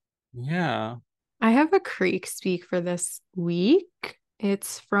Speak? Yeah. I have a Creek Speak for this week.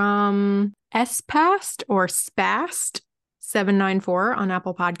 It's from SPAST or SPAST 794 on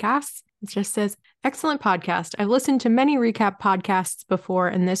Apple Podcasts. It just says, excellent podcast. I've listened to many recap podcasts before,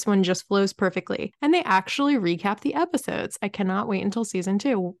 and this one just flows perfectly. And they actually recap the episodes. I cannot wait until season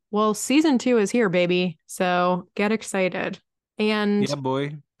 2. Well, season 2 is here, baby. So get excited. And yeah,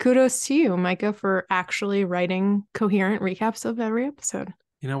 boy. Kudos to you, Micah, for actually writing coherent recaps of every episode.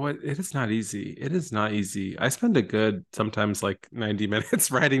 You know what? It is not easy. It is not easy. I spend a good, sometimes like 90 minutes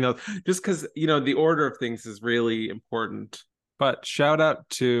writing those, just because, the order of things is really important. But shout out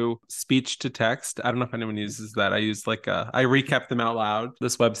to speech to text. I don't know if anyone uses that. I use I recap them out loud.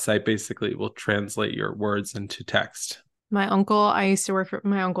 This website basically will translate your words into text. I used to work for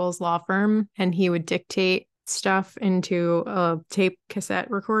my uncle's law firm, and he would dictate stuff into a tape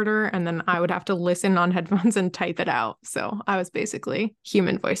cassette recorder, and then I would have to listen on headphones and type it out. So I was basically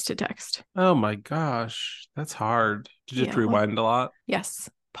human voice to text. Oh my gosh, that's hard. Did you rewind a lot?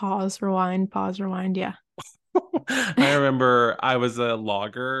 Yes. Pause, rewind. Yeah. I remember I was a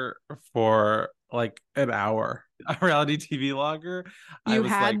logger for like an hour, a reality TV logger. You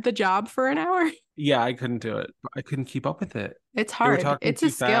had the job for an hour? Yeah, I couldn't do it. I couldn't keep up with it. It's hard. It's a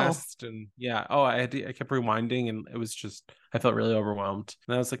skill. And I kept rewinding, and it was just, I felt really overwhelmed.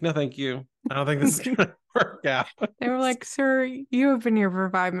 And I was like, no, thank you. I don't think this is going to work out. They were like, sir, you have been here for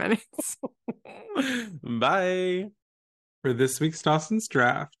 5 minutes. Bye. For this week's Dawson's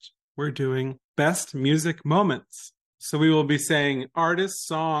Draft, we're doing best music moments. So we will be saying artist,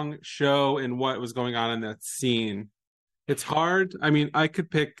 song, show, and what was going on in that scene. It's hard. I mean, I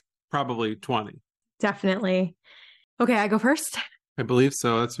could pick probably 20. Definitely. Okay, I go first. I believe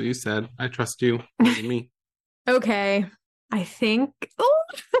so. That's what you said. I trust you. More than me. Okay. I think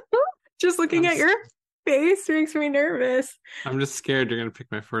just looking at your face makes me nervous. I'm just scared you're going to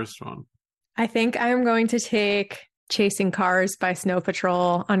pick my first one. I think I'm going to take Chasing Cars by Snow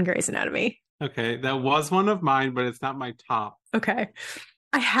Patrol on Grey's Anatomy. Okay, that was one of mine, but it's not my top. Okay.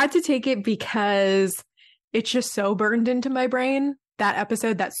 I had to take it because it's just so burned into my brain. That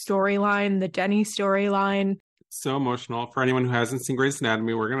episode, that storyline, the Denny storyline. So emotional. For anyone who hasn't seen Grey's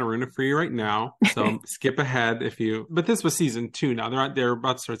Anatomy, we're going to ruin it for you right now. So skip ahead but this was season 2 now. They're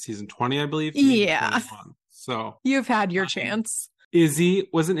about to start season 20, I believe. Yeah. 21. So you've had your chance. Izzy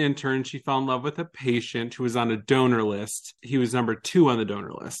was an intern. She fell in love with a patient who was on a donor list. He was number 2 on the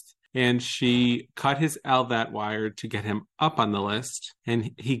donor list. And she cut his LVAD wire to get him up on the list.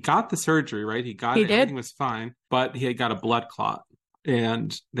 And he got the surgery, right? He got He it. did. Everything was fine. But he had got a blood clot.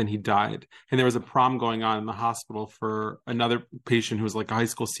 And then he died. And there was a prom going on in the hospital for another patient who was like a high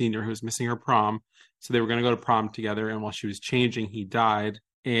school senior who was missing her prom. So they were going to go to prom together. And while she was changing, he died.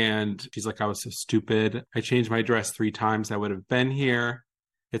 And she's like, I was so stupid. I changed my dress 3 times. I would have been here.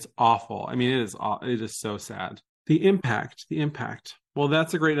 It's awful. I mean, it is so sad. The impact. Well,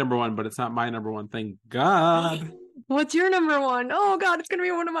 that's a great number one, but it's not my number one. Thank God. What's your number one? Oh God, it's gonna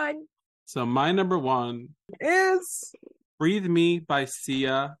be one of mine. So my number one is Breathe Me by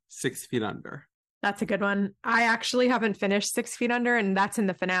Sia, 6 Feet Under. That's a good one. I actually haven't finished 6 Feet Under, and that's in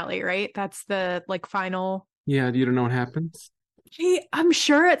the finale, right? That's the like final. Yeah, you don't know what happens? Gee, I'm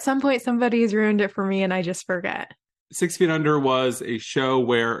sure at some point somebody's ruined it for me and I just forget. 6 Feet Under was a show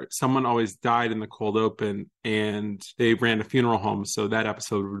where someone always died in the cold open and they ran a funeral home. So that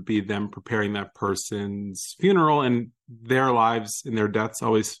episode would be them preparing that person's funeral, and their lives and their deaths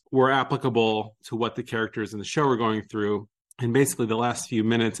always were applicable to what the characters in the show were going through. And basically the last few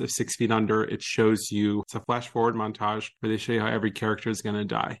minutes of 6 Feet Under, it shows you, it's a flash forward montage where they show you how every character is going to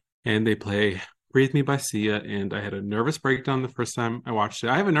die. And they play Breathe Me by Sia, and I had a nervous breakdown the first time I watched it.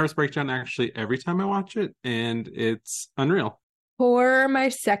 I have a nervous breakdown actually every time I watch it, and it's unreal. For my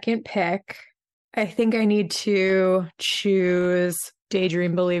second pick, I think I need to choose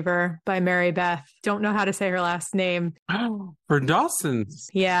Daydream Believer by Mary Beth. Don't know how to say her last name. For Dawson's.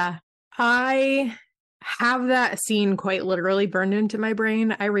 Yeah. I have that scene quite literally burned into my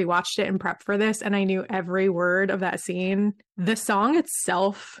brain. I rewatched it in prep for this, and I knew every word of that scene. The song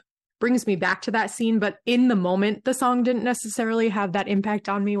itself brings me back to that scene, but in the moment, the song didn't necessarily have that impact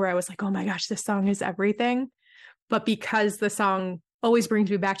on me where I was like, oh my gosh, this song is everything. But because the song always brings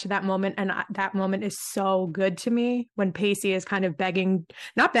me back to that moment, and that moment is so good to me when Pacey is kind of begging,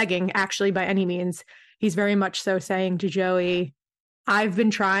 not begging actually by any means, he's very much so saying to Joey, I've been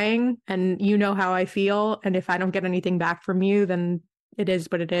trying and you know how I feel, and if I don't get anything back from you, then it is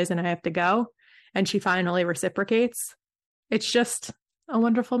what it is and I have to go. And she finally reciprocates. It's just a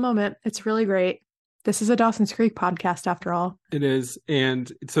wonderful moment. It's really great. This is a Dawson's Creek podcast after all. It is.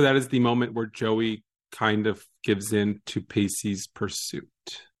 And so that is the moment where Joey kind of gives in to Pacey's pursuit.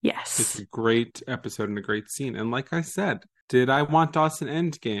 Yes. It's a great episode and a great scene. And like I said, did I want Dawson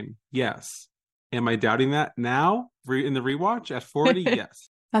Endgame? Yes. Am I doubting that now in the rewatch at 40? Yes.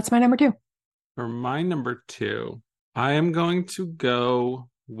 That's my number 2. For my number 2, I am going to go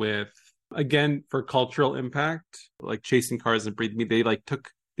with, again, for cultural impact, like Chasing Cars and Breathe Me,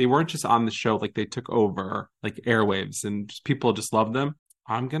 they weren't just on the show, like they took over like airwaves and just, people just loved them.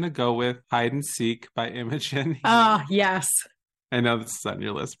 I'm going to go with Hide and Seek by Imogen. Oh, yes. I know this is on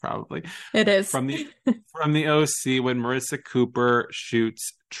your list, probably. It is. From the OC, when Marissa Cooper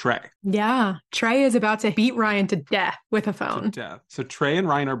shoots Trey. Yeah. Trey is about to beat Ryan to death with a phone. To death. So Trey and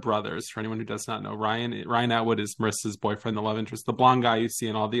Ryan are brothers, for anyone who does not know. Ryan Atwood is Marissa's boyfriend, the love interest, the blonde guy you see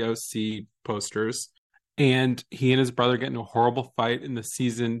in all the OC posters. And he and his brother get in a horrible fight in the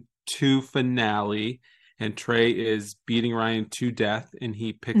season 2 finale. And Trey is beating Ryan to death, and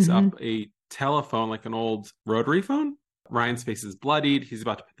he picks up a telephone, like an old rotary phone. Ryan's face is bloodied. He's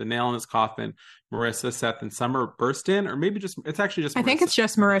about to put the nail in his coffin. Marissa, Seth, and Summer burst in, or maybe it's actually just Marissa. I think it's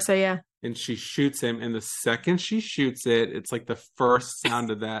just Marissa, yeah. And she shoots him, and the second she shoots it, it's like the first sound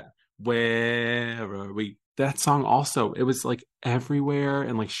of that, where are we? That song also, it was like everywhere,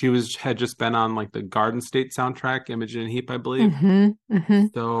 and like had just been on like the Garden State soundtrack, Imogen Heap, I believe.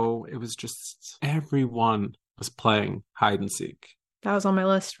 So it was just, everyone was playing Hide and Seek. That was on my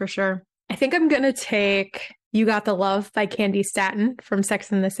list for sure. I think I'm going to take You Got the Love by Candy Staton from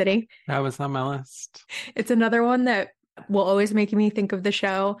Sex and the City. That was on my list. It's another one that will always make me think of the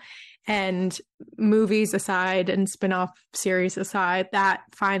show. And movies aside and spin-off series aside, that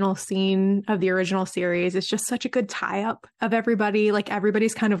final scene of the original series is just such a good tie-up of everybody. Like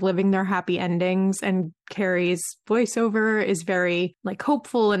everybody's kind of living their happy endings, and Carrie's voiceover is very like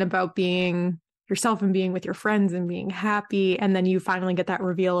hopeful and about being yourself and being with your friends and being happy. And then you finally get that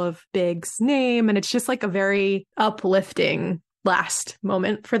reveal of Big's name. And it's just like a very uplifting last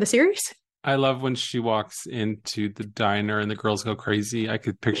moment for the series. I love when she walks into the diner and the girls go crazy. I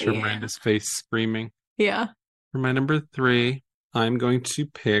could picture Miranda's face screaming. Yeah. For my number 3, I'm going to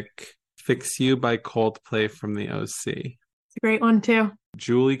pick Fix You by Coldplay from the OC. It's a great one too.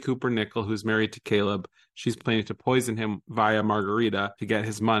 Julie Cooper Nickel, who's married to Caleb, she's planning to poison him via margarita to get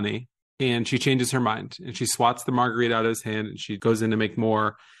his money. And she changes her mind and she swats the margarita out of his hand and she goes in to make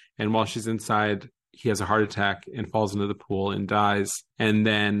more. And while she's inside, he has a heart attack and falls into the pool and dies. And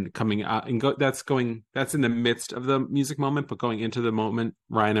then coming out and that's in the midst of the music moment, but going into the moment,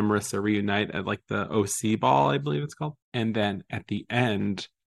 Ryan and Marissa reunite at like the OC ball, I believe it's called. And then at the end,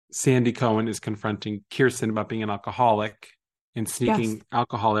 Sandy Cohen is confronting Kirsten about being an alcoholic and sneaking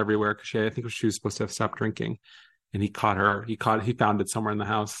alcohol everywhere because I think she was supposed to have stopped drinking. And he caught her. He found it somewhere in the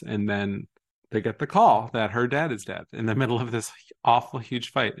house. And then they get the call that her dad is dead in the middle of this awful,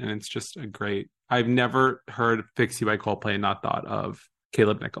 huge fight. And it's just I've never heard Fix You by Coldplay and not thought of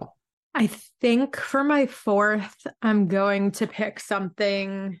Caleb Nickel. I think for my fourth, I'm going to pick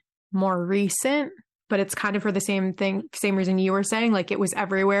something more recent, but it's kind of for the same reason you were saying. Like, it was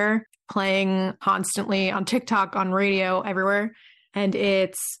everywhere, playing constantly on TikTok, on radio, everywhere. And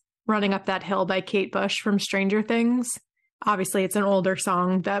it's Running Up That Hill by Kate Bush from Stranger Things. Obviously, it's an older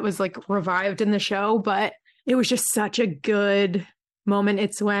song that was like revived in the show, but it was just such a good moment.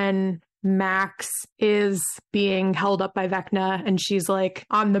 It's when Max is being held up by Vecna and she's like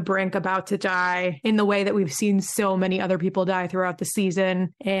on the brink about to die in the way that we've seen so many other people die throughout the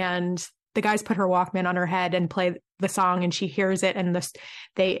season. And the guys put her Walkman on her head and play the song and she hears it, and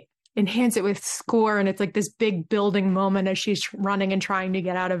they enhance it with score, and it's like this big building moment as she's running and trying to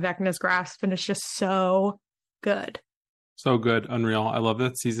get out of Vecna's grasp, and it's just so good. So good. Unreal. I love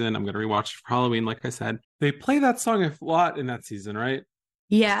that season. I'm going to rewatch it for Halloween. Like I said, they play that song a lot in that season, right?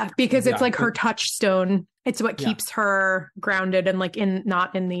 Yeah, because it's like her touchstone. It's what keeps her grounded and like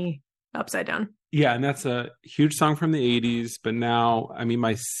not in the upside down. Yeah, and that's a huge song from the 80s, but now, I mean,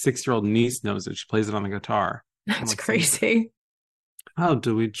 my 6-year-old niece knows it. She plays it on the guitar. That's crazy. How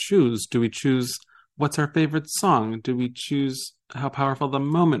do we choose? Do we choose what's our favorite song? Do we choose how powerful the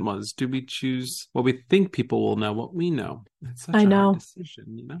moment was? Do we choose what we think people will know, what we know? It's such a hard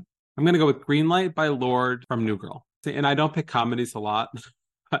decision, you know? I'm going to go with Greenlight by Lorde from New Girl. And I don't pick comedies a lot,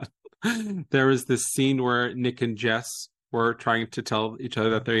 but there was this scene where Nick and Jess were trying to tell each other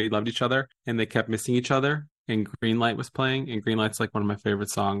that they loved each other and they kept missing each other. And Greenlight was playing. And Greenlight's like one of my favorite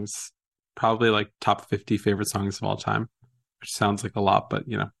songs, probably like top 50 favorite songs of all time. Which sounds like a lot, but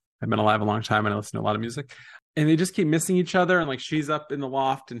you know, I've been alive a long time and I listen to a lot of music. And they just keep missing each other, and like she's up in the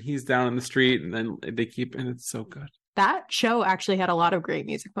loft and he's down in the street, and then and it's so good. That show actually had a lot of great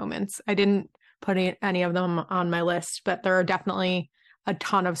music moments. I didn't put any of them on my list, but there are definitely a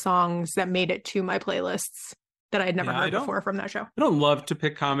ton of songs that made it to my playlists that I'd never heard before from that show. I don't love to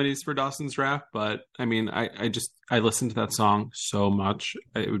pick comedies for Dawson's Draft, but I mean, I listen to that song so much.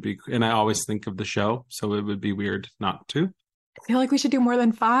 It would be, and I always think of the show, so it would be weird not to. I feel like we should do more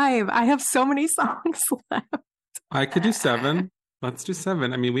than 5. I have so many songs left. I could do 7. Let's do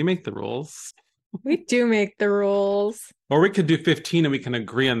 7. I mean, we make the rules. We do make the rules. Or we could do 15 and we can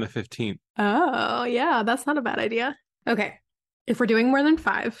agree on the 15th. Oh, yeah, that's not a bad idea. Okay. If we're doing more than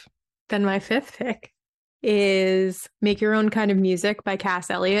 5, then my 5th pick is Make Your Own Kind of Music by Cass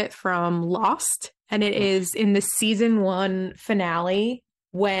Elliot from Lost. And it is in the season 1 finale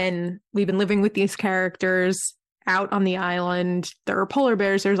when we've been living with these characters out on the island. There are polar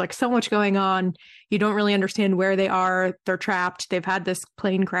bears. There's like so much going on. You don't really understand where they are. They're trapped. They've had this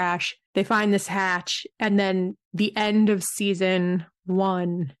plane crash. They find this hatch. And then the end of season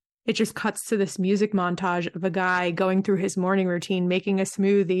 1, it just cuts to this music montage of a guy going through his morning routine, making a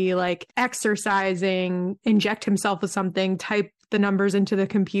smoothie, like exercising, inject himself with something, type the numbers into the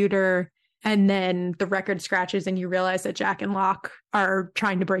computer. And then the record scratches and you realize that Jack and Locke are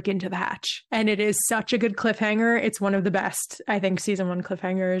trying to break into the hatch. And it is such a good cliffhanger. It's one of the best, I think, season 1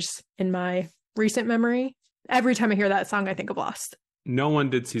 cliffhangers in my recent memory. Every time I hear that song, I think of Lost. No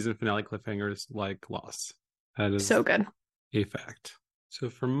one did season finale cliffhangers like Lost. That is so good. A fact. So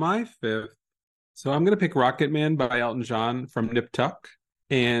for my 5th, I'm going to pick Rocket Man by Elton John from Nip Tuck.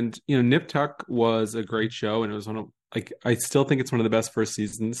 And, you know, Nip Tuck was a great show. And it was I still think it's one of the best first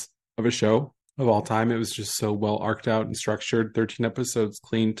seasons of a show of all time. It was just so well arced out and structured. 13 episodes,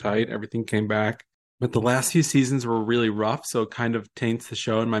 clean, tight, everything came back. But the last few seasons were really rough, so it kind of taints the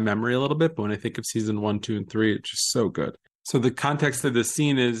show in my memory a little bit. But when I think of season 1, 2, and 3, it's just so good. So the context of the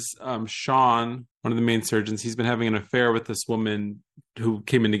scene is Sean, one of the main surgeons, he's been having an affair with this woman who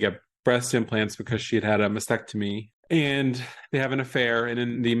came in to get breast implants because she had a mastectomy. And they have an affair. And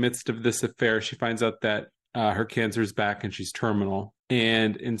in the midst of this affair, she finds out that her cancer is back and she's terminal.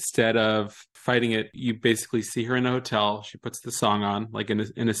 And instead of fighting it, you basically see her in a hotel. She puts the song on, like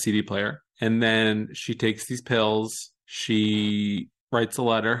in a CD player. And then she takes these pills. She writes a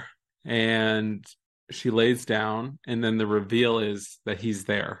letter and she lays down. And then the reveal is that he's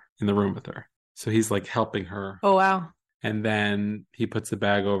there in the room with her. So he's like helping her. Oh, wow. And then he puts a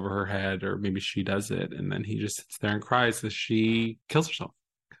bag over her head, or maybe she does it. And then he just sits there and cries as she kills herself.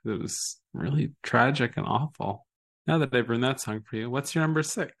 It was really tragic and awful. Now that I've ruined that song for you, what's your number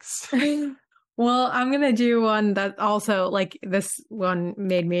 6? Well, I'm going to do one that also, like, this one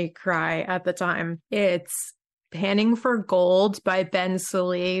made me cry at the time. It's Panning for Gold by Ben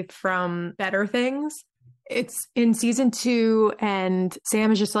Sollee from Better Things. It's in season 2, and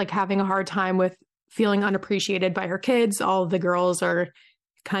Sam is just like having a hard time with feeling unappreciated by her kids. All of the girls are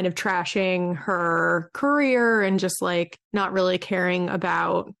kind of trashing her career and just like not really caring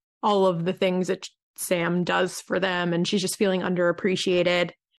about all of the things that Sam does for them. And she's just feeling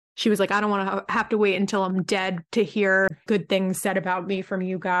underappreciated. She was like, I don't want to have to wait until I'm dead to hear good things said about me from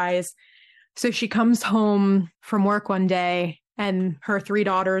you guys. So she comes home from work one day, and her 3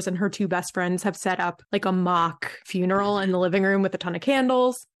 daughters and her 2 best friends have set up like a mock funeral in the living room with a ton of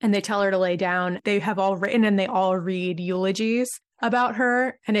candles. And they tell her to lay down. They have all written and they all read eulogies about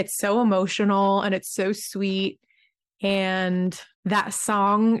her. And it's so emotional and it's so sweet. And that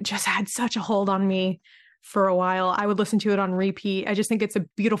song just had such a hold on me for a while. I would listen to it on repeat. I just think it's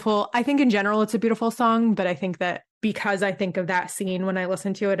I think in general, it's a beautiful song, but I think that because I think of that scene when I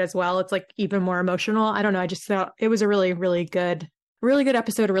listen to it as well, it's like even more emotional. I don't know. I just thought it was a really, really good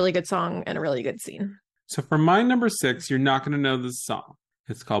episode, a really good song, and a really good scene. So for my number 6, you're not going to know this song.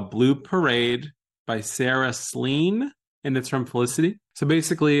 It's called Blue Parade by Sarah Slean, and it's from Felicity. So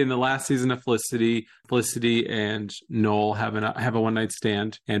basically, in the last season of Felicity and Noel have a one-night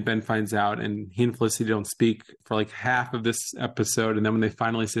stand, and Ben finds out, and he and Felicity don't speak for like half of this episode. And then when they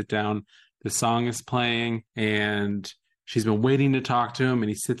finally sit down, the song is playing, and she's been waiting to talk to him, and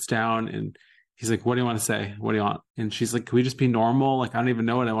he sits down, and he's like, what do you want to say? What do you want? And she's like, can we just be normal? Like, I don't even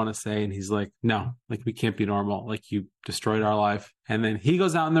know what I want to say. And he's like, no, like, we can't be normal. Like, you destroyed our life. And then he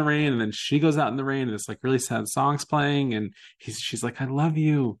goes out in the rain, and then she goes out in the rain, and it's like really sad songs playing. And she's like, I love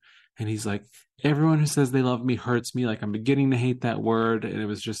you. And he's like, everyone who says they love me hurts me. Like, I'm beginning to hate that word. And it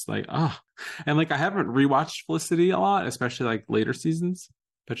was just like, oh. And like, I haven't rewatched Felicity a lot, especially like later seasons.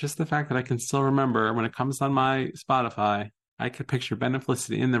 But just the fact that I can still remember when it comes on my Spotify, I could picture Ben and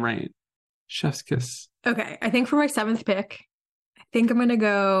Felicity in the rain. Chef's kiss. Okay, I think for my 7th pick, I think I'm going to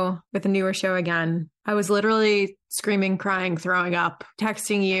go with a newer show again. I was literally screaming, crying, throwing up,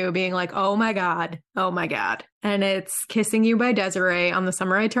 texting you, being like, oh my God. And it's Kissing You by Desiree on The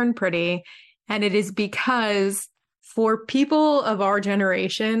Summer I Turned Pretty. And it is because for people of our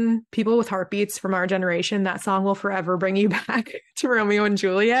generation, people with heartbeats from our generation, that song will forever bring you back to Romeo and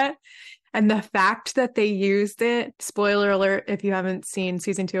Juliet. And the fact that they used it, spoiler alert if you haven't seen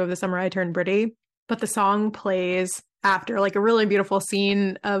season 2 of The Summer I Turned Pretty, but the song plays after like a really beautiful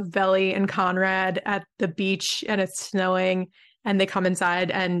scene of Belly and Conrad at the beach, and it's snowing, and they come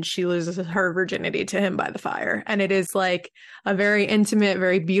inside and she loses her virginity to him by the fire. And it is like a very intimate,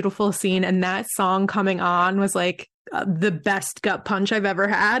 very beautiful scene. And that song coming on was like the best gut punch I've ever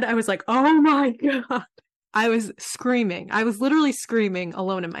had. I was like, oh my God. I was screaming. I was literally screaming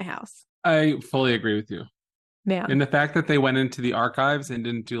alone in my house. I fully agree with you. Man. And the fact that they went into the archives and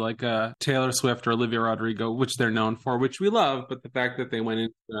didn't do like a Taylor Swift or Olivia Rodrigo, which they're known for, which we love, but the fact that they went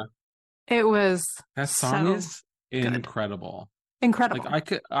into it was that song so is incredible. Incredible.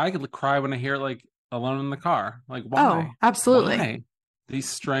 Like I could cry when I hear it, like Alone in the Car. Like, why? Oh, absolutely. Why? These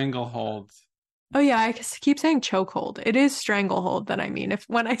strangleholds. Oh yeah, I keep saying chokehold. It is stranglehold that I mean.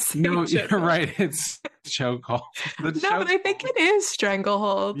 When I say no, chokehold. You're right. It's chokehold. But I think it is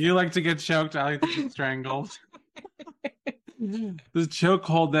stranglehold. You like to get choked. I like to get strangled. The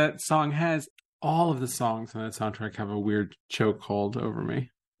chokehold that song has. All of the songs on that soundtrack have a weird chokehold over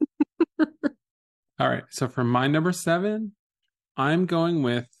me. All right. So for my number 7, I'm going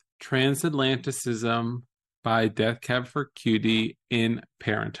with Transatlanticism by Death Cab for Cutie in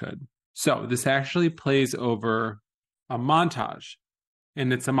Parenthood. So this actually plays over a montage,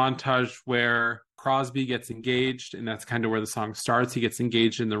 and it's a montage where Crosby gets engaged, and that's kind of where the song starts. He gets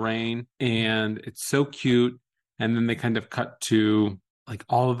engaged in the rain, and it's so cute. And then they kind of cut to like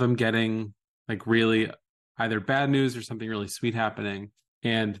all of them getting like really either bad news or something really sweet happening.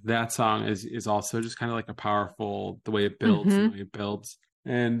 And that song is also just kind of like a powerful, the way it builds, and the way it builds.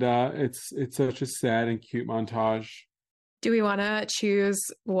 And it's such a sad and cute montage. Do we want to choose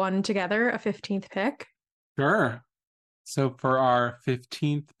one together, a 15th pick? Sure. So for our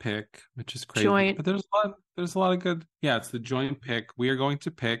 15th pick, which is crazy, joint. But there's a lot of good. Yeah, it's the joint pick. We are going to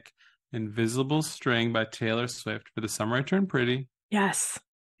pick Invisible String by Taylor Swift for The Summer I Turned Pretty. Yes,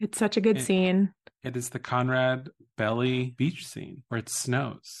 it's such a good scene. It is the Conrad Belly beach scene where it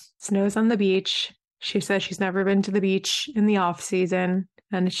snows. Snows on the beach. She says she's never been to the beach in the off season,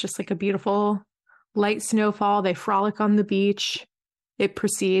 and it's just like a beautiful light snowfall. They frolic on the beach. It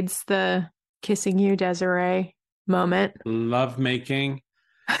precedes the Kissing You, Desiree moment. Love making.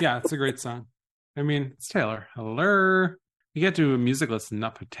 Yeah, it's a great song. I mean, it's Taylor. Hello. You get to a music list and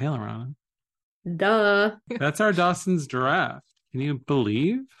not put Taylor on Duh. it. That's our Dawson's Draft. Can you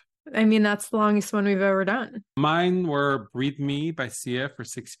believe? I mean, that's the longest one we've ever done. Mine were Breathe Me by Sia for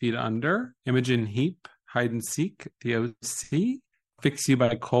 6 Feet Under, Imogen Heap, Hide and Seek, The OC, Fix You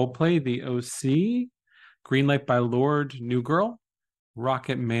by Coldplay, The OC, Green Light by Lorde, New Girl,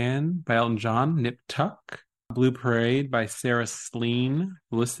 Rocket Man by Elton John, Nip Tuck, Blue Parade by Sarah Slean,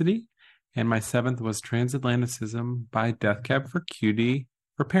 Felicity, and my 7th was Transatlanticism by Death Cab for Cutie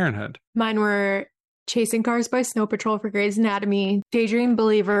for Parenthood. Mine were Chasing Cars by Snow Patrol for Grey's Anatomy, Daydream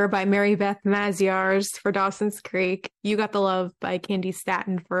Believer by Mary Beth Maziarz for Dawson's Creek, You Got the Love by Candy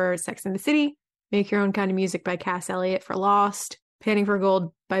Staton for Sex and the City, Make Your Own Kind of Music by Cass Elliot for Lost, Panning for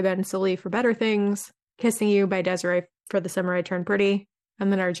Gold by Ben Sollee for Better Things, Kissing You by Desiree for The Summer I Turned Pretty,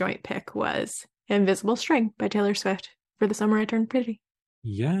 and then our joint pick was Invisible String by Taylor Swift for The Summer I Turned Pretty.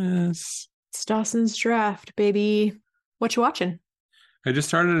 Yes. It's Dawson's Draft, baby. What you watching? I just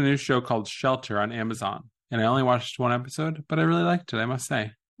started a new show called Shelter on Amazon, and I only watched 1 episode, but I really liked it, I must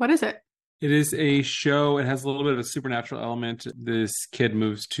say. What is it? It is a show. It has a little bit of a supernatural element. This kid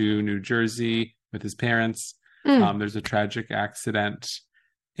moves to New Jersey with his parents. There's a tragic accident,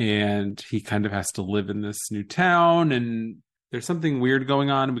 and he kind of has to live in this new town, and there's something weird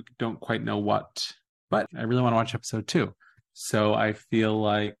going on. We don't quite know what, but I really want to watch episode 2. So I feel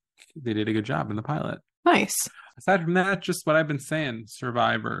like they did a good job in the pilot. Nice. Aside from that, just what I've been saying: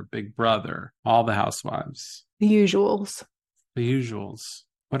 Survivor, Big Brother, all the Housewives. The usuals. The usuals.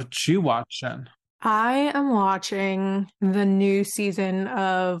 What did you watch, Jen? I am watching the new season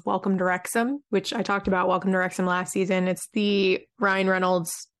of Welcome to Wrexham, which I talked about Welcome to Wrexham last season. It's the Ryan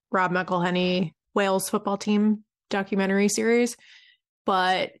Reynolds, Rob McElhenney Wales football team documentary series.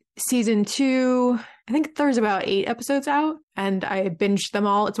 But season 2, I think there's about 8 episodes out, and I binged them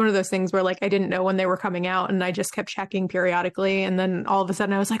all. It's one of those things where, like, I didn't know when they were coming out, and I just kept checking periodically. And then all of a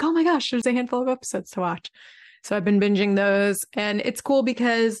sudden I was like, oh my gosh, there's a handful of episodes to watch. So I've been binging those, and it's cool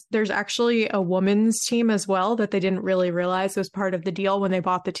because there's actually a women's team as well that they didn't really realize was part of the deal when they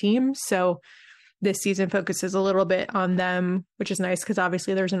bought the team. So this season focuses a little bit on them, which is nice because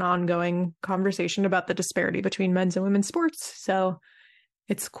obviously there's an ongoing conversation about the disparity between men's and women's sports. So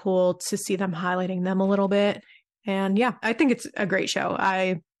it's cool to see them highlighting them a little bit. And yeah, I think it's a great show.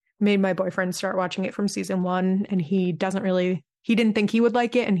 I made my boyfriend start watching it from season 1, and he didn't think he would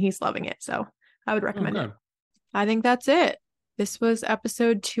like it, and he's loving it. So I would recommend it. I think that's it. This was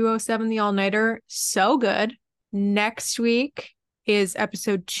episode 207, The All-Nighter. So good. Next week is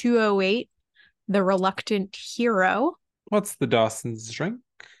episode 208, The Reluctant Hero. What's the Dawson's drink?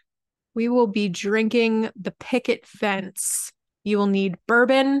 We will be drinking the Picket Fence. You will need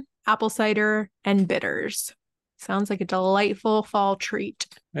bourbon, apple cider, and bitters. Sounds like a delightful fall treat.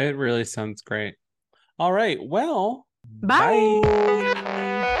 It really sounds great. All right. Well, Bye.